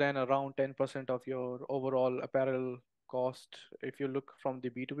more than around 10% of your overall apparel cost if you look from the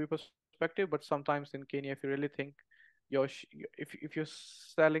B2B perspective. But sometimes in Kenya, if you really think, if you're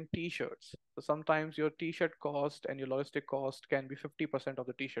selling t-shirts, so sometimes your t-shirt cost and your logistic cost can be 50% of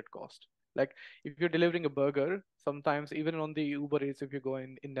the t-shirt cost. Like if you're delivering a burger, sometimes even on the Uber Eats, if you go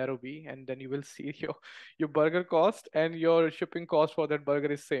in Nairobi, and then you will see your burger cost and your shipping cost for that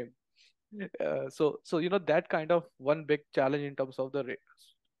burger is same. So that kind of one big challenge in terms of the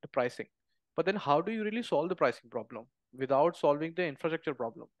pricing. But then how do you really solve the pricing problem without solving the infrastructure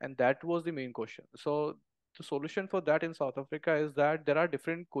problem? And that was the main question. So the solution for that in South Africa is that there are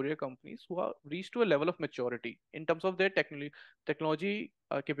different courier companies who are reached to a level of maturity in terms of their technology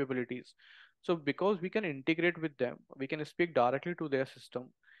capabilities. So because we can integrate with them, we can speak directly to their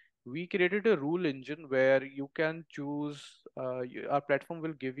system. We created a rule engine where you can choose, our platform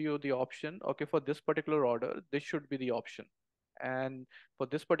will give you the option, okay, for this particular order this should be the option, and for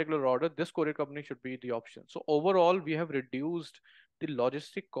this particular order this courier company should be the option. So overall we have reduced the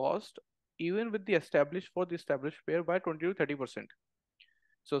logistic cost even with the established pair by 20 to 30%.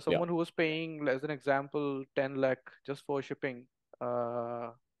 So Yeah. someone who was paying, as an example, 10 lakh just for shipping,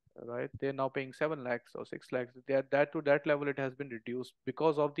 uh, right? They're now paying 7 lakhs or 6 lakhs. That to that level, it has been reduced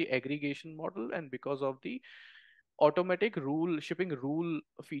because of the aggregation model and because of the automatic shipping rule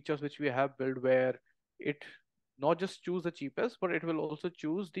features which we have built, where it not just choose the cheapest, but it will also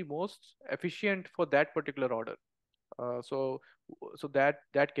choose the most efficient for that particular order. So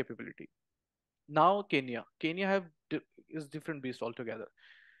that capability. Now Kenya is different beast altogether.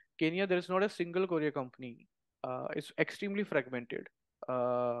 Kenya, there is not a single courier company. It's extremely fragmented.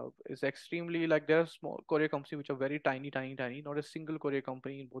 It's extremely, like, there are small courier companies which are very tiny, tiny, tiny. Not a single courier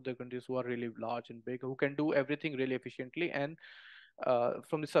company in both the countries who are really large and big, who can do everything really efficiently, and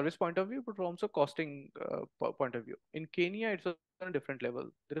from the service point of view, but also costing point of view. In Kenya, it's on a different level.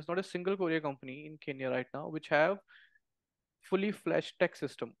 There is not a single courier company in Kenya right now which have fully fledged tech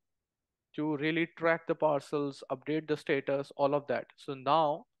system to really track the parcels, update the status, all of that. So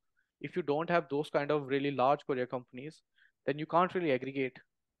now, if you don't have those kind of really large courier companies, then you can't really aggregate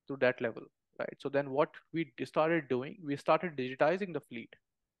to that level, right? So then what we started doing, we started digitizing the fleet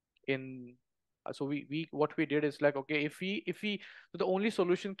in. So we what we did is like, okay, if we so the only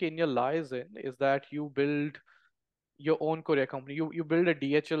solution Kenya lies in is that you build your own courier company. You build a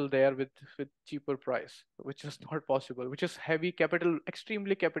DHL there with cheaper price, which is not possible, which is heavy capital,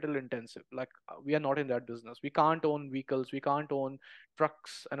 extremely capital intensive. Like, we are not in that business. We can't own vehicles, we can't own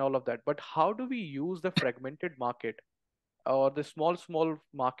trucks and all of that. But how do we use the fragmented market or the small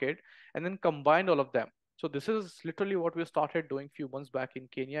market and then combine all of them? So this is literally what we started doing few months back in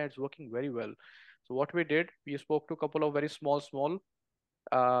Kenya. It's working very well. So what we did, we spoke to a couple of very small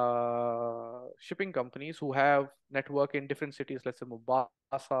shipping companies who have network in different cities, let's say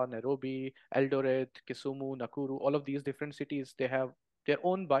Mombasa, Nairobi, Eldoret, Kisumu, Nakuru, all of these different cities, they have their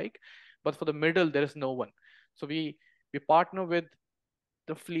own bike, but for the middle, there is no one. So we partner with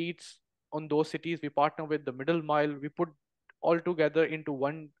the fleets on those cities, we partner with the middle mile, we put all together into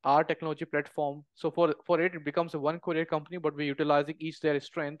one our technology platform. So for it becomes a one courier company, but we're utilizing each their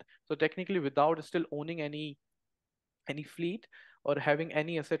strength. So technically, without still owning any fleet or having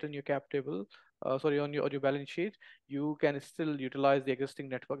any asset on your cap table, sorry, on your balance sheet, you can still utilize the existing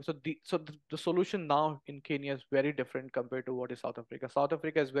network. So the solution now in Kenya is very different compared to what is South Africa. South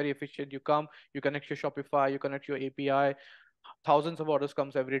Africa is very efficient. You come, you connect your Shopify, you connect your API, thousands of orders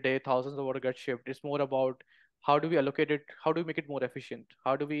comes every day, thousands of orders get shipped. It's more about how do we allocate it, how do we make it more efficient,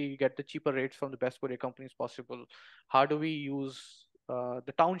 how do we get the cheaper rates from the best courier companies possible, how do we use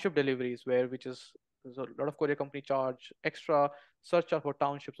the township deliveries, where which is there's a lot of courier company charge extra surcharge for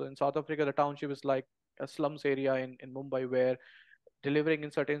townships. So in South Africa, the township is like a slums area in Mumbai, where delivering in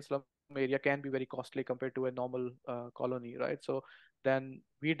certain slum area can be very costly compared to a normal colony, right? So Then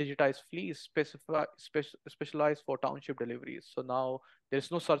we digitize fleets specialized for township deliveries. So now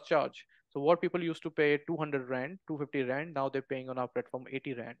there's no surcharge. So what people used to pay 200 rand, 250 rand, now they're paying on our platform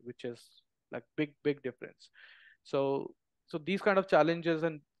 80 rand, which is like big difference. So these kind of challenges,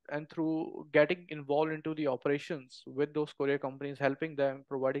 and through getting involved into the operations with those courier companies, helping them,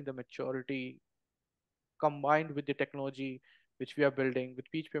 providing the maturity combined with the technology which we are building. With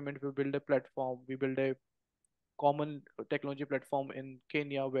Peach Payment, we build a platform, we build a common technology platform in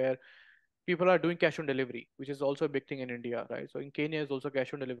Kenya where people are doing cash on delivery, which is also a big thing in India, right? So in Kenya is also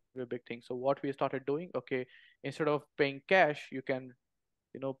cash on delivery a big thing. So what we started doing, okay, instead of paying cash, you can,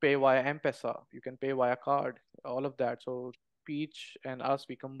 pay via M-Pesa, you can pay via card, all of that. So Peach and us,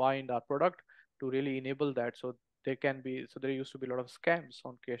 we combined our product to really enable that. So there used to be a lot of scams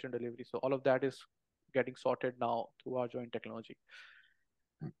on cash on delivery. So all of that is getting sorted now through our joint technology.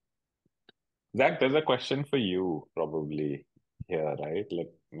 Zach, there's a question for you probably here, right?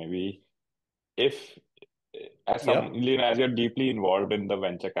 Like maybe if as Yeah. some as you're deeply involved in the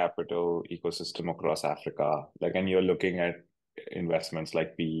venture capital ecosystem across Africa, like, and you're looking at investments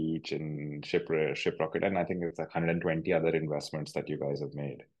like Peach and Shiprocket, and I think it's like 120 other investments that you guys have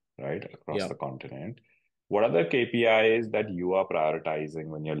made, right, across Yeah. the continent. What are the KPIs that you are prioritizing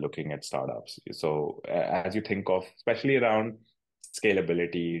when you're looking at startups? So as you think of, especially around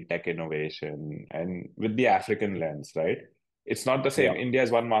scalability, tech innovation, and with the African lens, right? It's not the same. Yeah. India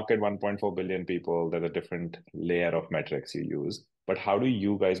is one market, 1.4 billion people. There's a different layer of metrics you use. But how do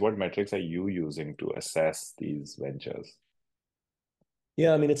you guys, what metrics are you using to assess these ventures?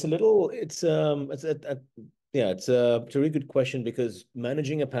 Yeah, I mean, it's a really good question because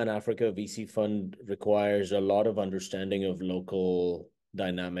managing a Pan-Africa VC fund requires a lot of understanding of local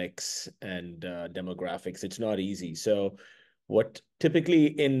dynamics and demographics. It's not easy. So what typically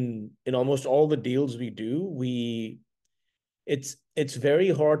in almost all the deals we do, it's very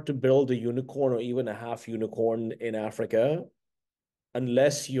hard to build a unicorn or even a half unicorn in Africa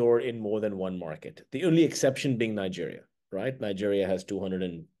unless you're in more than one market. The only exception being Nigeria, right? Nigeria has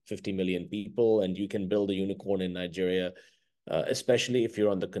 250 million people, and you can build a unicorn in Nigeria, especially if you're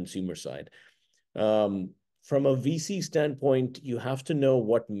on the consumer side. From a VC standpoint, you have to know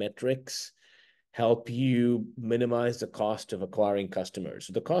what metrics help you minimize the cost of acquiring customers.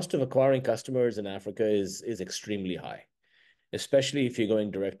 So the cost of acquiring customers in Africa is extremely high, especially if you're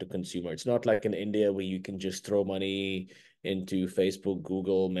going direct to consumer. It's not like in India where you can just throw money into Facebook,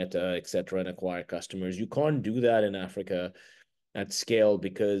 Google, Meta, etc., and acquire customers. You can't do that in Africa at scale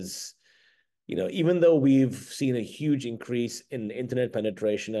because, even though we've seen a huge increase in internet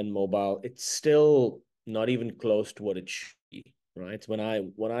penetration and mobile, it's still not even close to what it should be, right?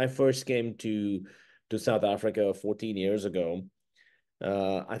 When I first came to South Africa 14 years ago,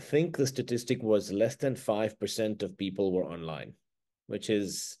 I think the statistic was less than 5% of people were online, which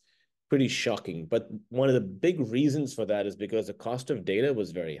is pretty shocking. But one of the big reasons for that is because the cost of data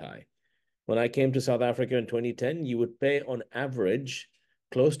was very high. When I came to South Africa in 2010, you would pay on average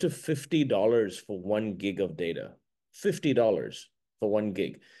close to $50 for 1 gig of data. $50 for 1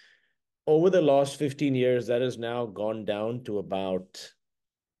 gig. Over the last 15 years, that has now gone down to about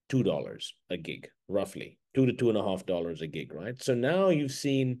 $2 a gig, roughly $2 to $2.50 a gig, right? So now you've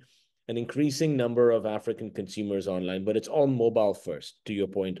seen an increasing number of African consumers online, but it's all mobile first, to your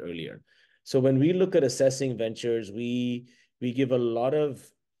point earlier. So when we look at assessing ventures, we give a lot of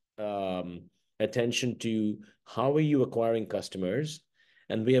attention to how are you acquiring customers,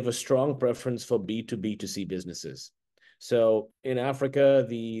 and we have a strong preference for B2B2C businesses. So in Africa,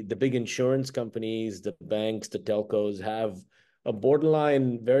 the big insurance companies, the banks, the telcos have a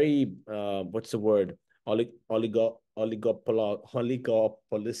borderline, very what's the word?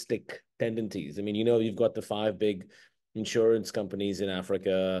 Oligopolistic tendencies. I mean, you've got the five big insurance companies in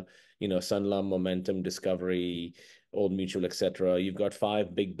Africa, Sanlam, Momentum, Discovery, Old Mutual, etc. You've got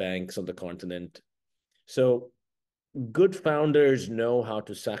five big banks on the continent. So good founders know how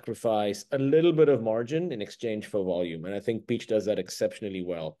to sacrifice a little bit of margin in exchange for volume. And I think Peach does that exceptionally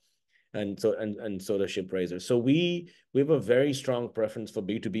well. And so does Shiprazor. So we have a very strong preference for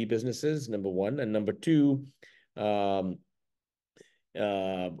B2B businesses, number one. And number two,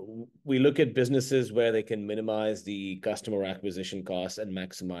 we look at businesses where they can minimize the customer acquisition costs and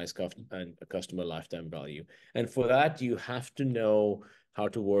maximize customer lifetime value. And for that, you have to know how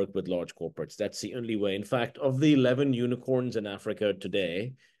to work with large corporates. That's the only way. In fact, of the 11 unicorns in Africa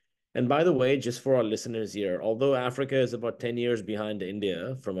today, and by the way, just for our listeners here, although Africa is about 10 years behind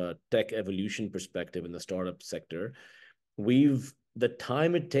India from a tech evolution perspective in the startup sector, the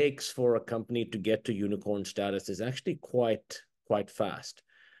time it takes for a company to get to unicorn status is actually quite fast.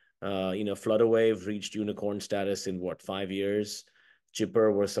 Flutterwave reached unicorn status in 5 years.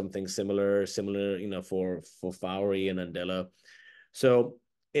 Chipper was something similar, for Fowry and Andela. So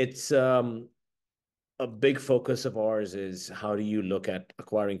it's a big focus of ours is how do you look at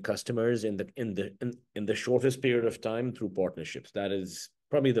acquiring customers in the shortest period of time through partnerships. That is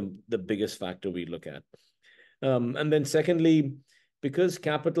probably the biggest factor we look at. And then secondly, because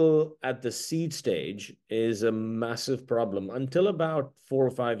capital at the seed stage is a massive problem. Until about 4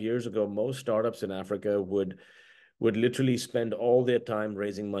 or 5 years ago, most startups in Africa would literally spend all their time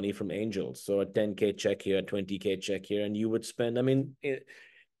raising money from angels. So a 10K check here, a 20K check here, and you would spend, I mean,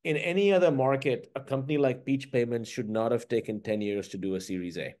 in any other market, a company like Peach Payments should not have taken 10 years to do a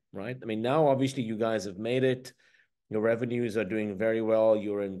Series A, right? I mean, now obviously you guys have made it. Your revenues are doing very well.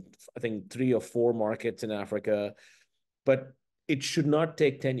 You're in, I think, 3 or 4 markets in Africa, but it should not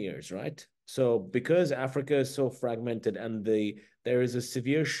take 10 years, right? So because Africa is so fragmented and there is a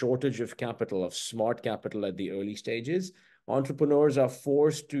severe shortage of capital, of smart capital at the early stages, entrepreneurs are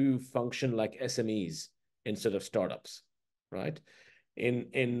forced to function like SMEs instead of startups, right? In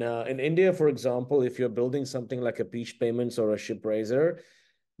India, for example, if you're building something like a Peach Payments or a Shiprazor,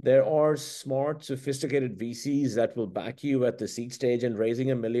 there are smart, sophisticated VCs that will back you at the seed stage, and raising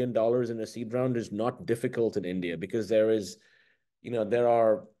 $1 million in a seed round is not difficult in India because there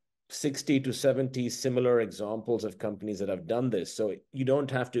are 60 to 70 similar examples of companies that have done this. So you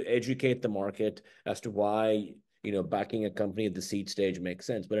don't have to educate the market as to why, backing a company at the seed stage makes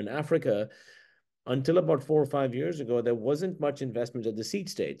sense. But in Africa, until about 4 or 5 years ago, there wasn't much investment at the seed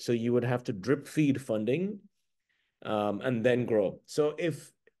stage. So you would have to drip feed funding and then grow. So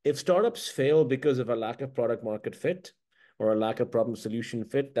if startups fail because of a lack of product market fit or a lack of problem solution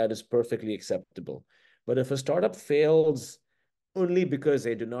fit, that is perfectly acceptable. But if a startup fails only because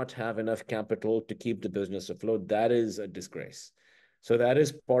they do not have enough capital to keep the business afloat, that is a disgrace. So that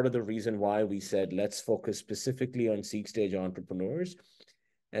is part of the reason why we said, let's focus specifically on seed stage entrepreneurs.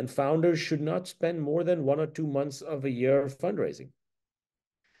 And founders should not spend more than 1 or 2 months of a year fundraising.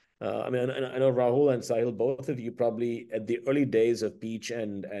 I mean, I know Rahul and Sahil, both of you probably at the early days of Peach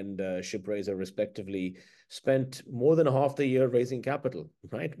and Shiprazor respectively spent more than half the year raising capital,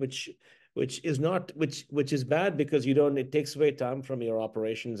 right? Which is bad because it takes away time from your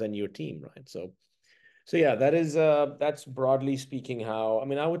operations and your team, right? So yeah, that's broadly speaking how, I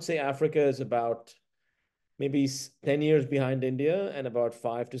mean, I would say Africa is about maybe 10 years behind India and about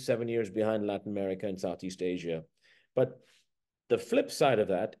 5 to 7 years behind Latin America and Southeast Asia. But the flip side of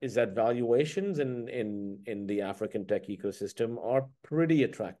that is that valuations in the African tech ecosystem are pretty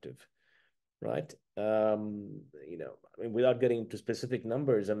attractive, right? I mean, without getting into specific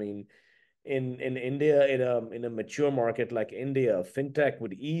numbers, I mean, in India, in a mature market like India, fintech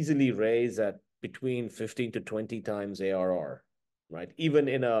would easily raise at between 15 to 20 times ARR, right? Even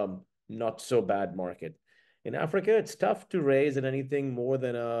in a not so bad market. In Africa, it's tough to raise at anything more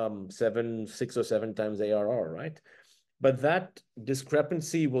than 6 or 7 times ARR, right? But that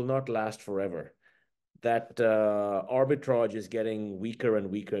discrepancy will not last forever. That arbitrage is getting weaker and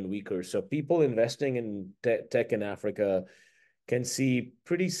weaker and weaker. So people investing in tech in Africa can see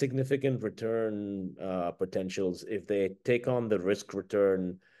pretty significant return potentials if they take on the risk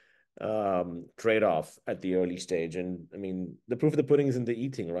return trade-off at the early stage. And I mean, the proof of the pudding is in the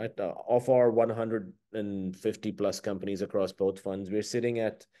eating, right? Of our 150 plus companies across both funds, we're sitting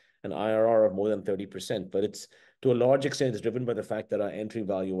at an IRR of more than 30%, but it's to a large extent it's driven by the fact that our entry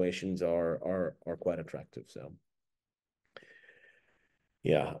valuations are quite attractive. So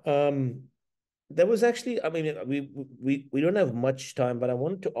yeah. There was actually, I mean, we don't have much time, but I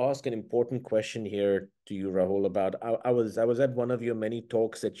wanted to ask an important question here to you, Rahul, about I was at one of your many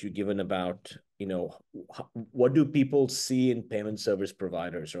talks that you've given about, what do people see in payment service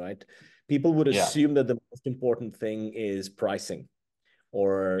providers, right? People would Yeah. assume that the most important thing is pricing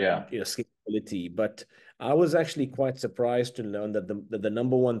or Yeah. scalability, but I was actually quite surprised to learn that the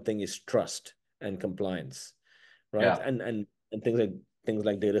number one thing is trust and compliance, right? Yeah. And things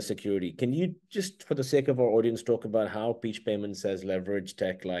like data security. Can you just, for the sake of our audience, talk about how Peach Payments has leveraged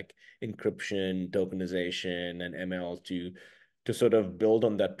tech like encryption, tokenization, and ML to sort of build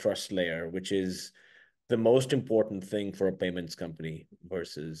on that trust layer, which is the most important thing for a payments company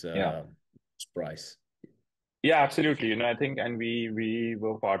versus Yeah. price? Yeah, absolutely. I think, and we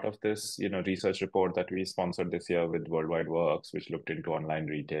were part of this, research report that we sponsored this year with Worldwide Works, which looked into online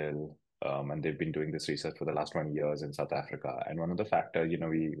retail. And they've been doing this research for the last 20 years in South Africa. And one of the factors,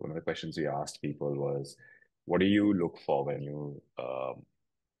 one of the questions we asked people was, what do you look for when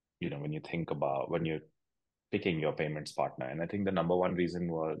when you think about when you're picking your payments partner? And I think the number one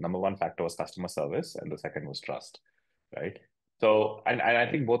factor was customer service, and the second was trust, right? So, and I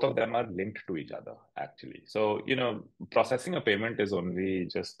think both of them are linked to each other, actually. So, processing a payment is only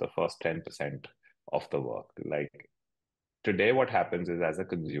just the first 10% of the work. Like today, what happens is as a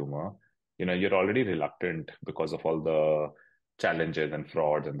consumer, you're already reluctant because of all the challenges and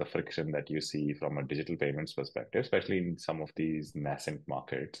frauds and the friction that you see from a digital payments perspective, especially in some of these nascent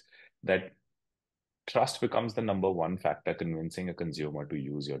markets, that trust becomes the number one factor convincing a consumer to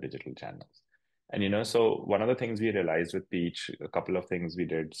use your digital channels. And so one of the things we realized with Peach, a couple of things we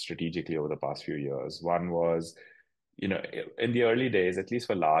did strategically over the past few years. One was, in the early days, at least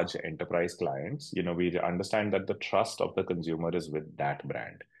for large enterprise clients, we understand that the trust of the consumer is with that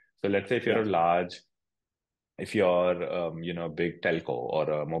brand. So let's say if you're a big telco or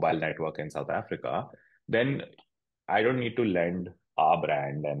a mobile network in South Africa, then I don't need to lend our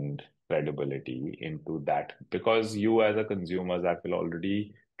brand and credibility into that because you as a consumer that will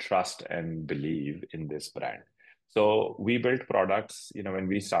already trust and believe in this brand. So we built products, when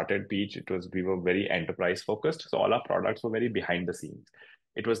we started Peach, we were very enterprise focused. So all our products were very behind the scenes.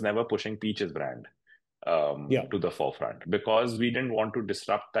 It was never pushing Peach's brand to the forefront because we didn't want to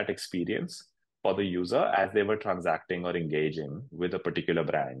disrupt that experience for the user as they were transacting or engaging with a particular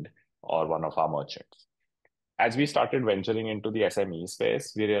brand or one of our merchants. As we started venturing into the SME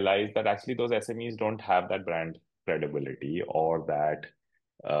space, we realized that actually those SMEs don't have that brand credibility or that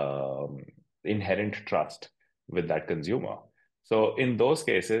um, inherent trust with that consumer. So in those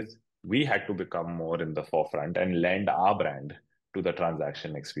cases, we had to become more in the forefront and lend our brand to the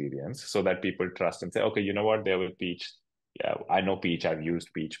transaction experience so that people trust and say, okay, you know what, they're with Peach. Yeah, I know Peach, I've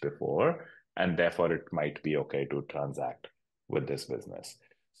used Peach before, and therefore it might be okay to transact with this business.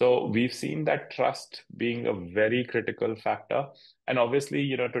 So we've seen that trust being a very critical factor. And obviously,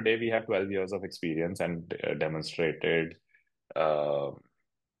 today we have 12 years of experience and demonstrated uh,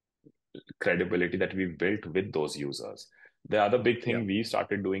 credibility that we've built with those users. The other big thing we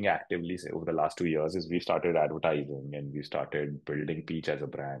started doing actively say, over the last 2 years is we started advertising and we started building Peach as a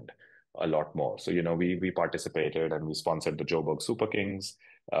brand a lot more. So, we participated and we sponsored the Joburg Super Kings.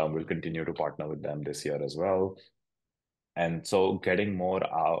 We'll continue to partner with them this year as well. And so getting more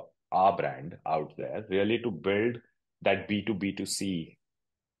our brand out there really to build that B2B2C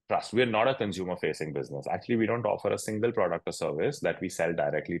trust. We're not a consumer facing business. Actually, we don't offer a single product or service that we sell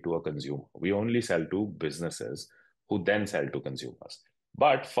directly to a consumer. We only sell to businesses who then sell to consumers.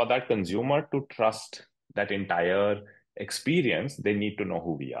 But for that consumer to trust that entire experience, they need to know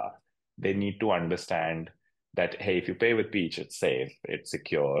who we are. They need to understand that, hey, if you pay with Peach, it's safe, it's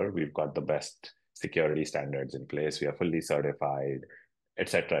secure, we've got the best security standards in place, we are fully certified,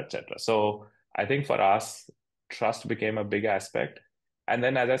 etc., etc. So I think for us, trust became a big aspect. And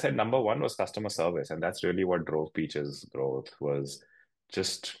then, as I said, number one was customer service, and that's really what drove Peach's growth was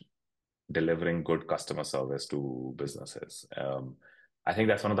just delivering good customer service to businesses. I think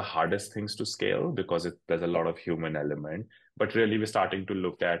that's one of the hardest things to scale because there's a lot of human element. But really, we're starting to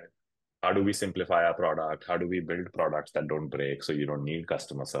look at how do we simplify our product? How do we build products that don't break so you don't need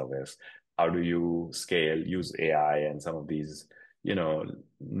customer service? How do you scale, use AI and some of these, new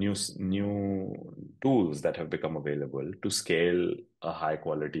tools that have become available to scale a high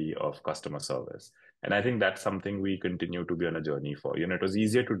quality of customer service? And I think that's something we continue to be on a journey for. It was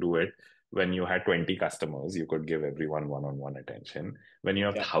easier to do it when you had 20 customers, you could give everyone one-on-one attention. When you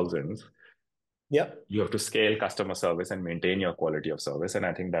have thousands, you have to scale customer service and maintain your quality of service. And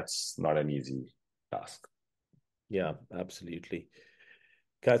I think that's not an easy task. Yeah, absolutely.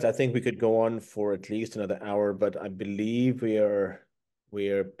 Guys, I think we could go on for at least another hour, but I believe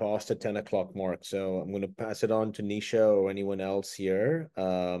we're past the 10 o'clock mark. So I'm going to pass it on to Nisha or anyone else here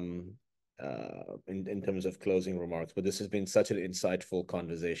in terms of closing remarks. But this has been such an insightful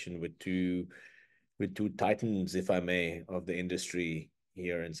conversation with two titans, if I may, of the industry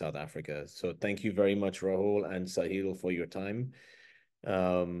here in South Africa. So thank you very much, Rahul and Sahil, for your time.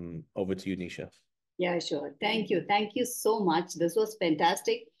 Over to you, Nisha. Yeah, sure. Thank you. Thank you so much. This was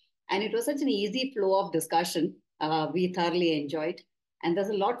fantastic. And it was such an easy flow of discussion. We thoroughly enjoyed. And there's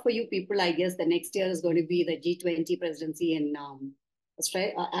a lot for you people. I guess the next year is going to be the G20 presidency in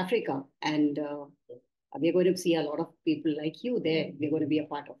Africa. And we're going to see a lot of people like you there. We're going to be a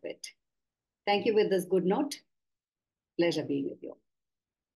part of it. Thank you with this good note. Pleasure being with you.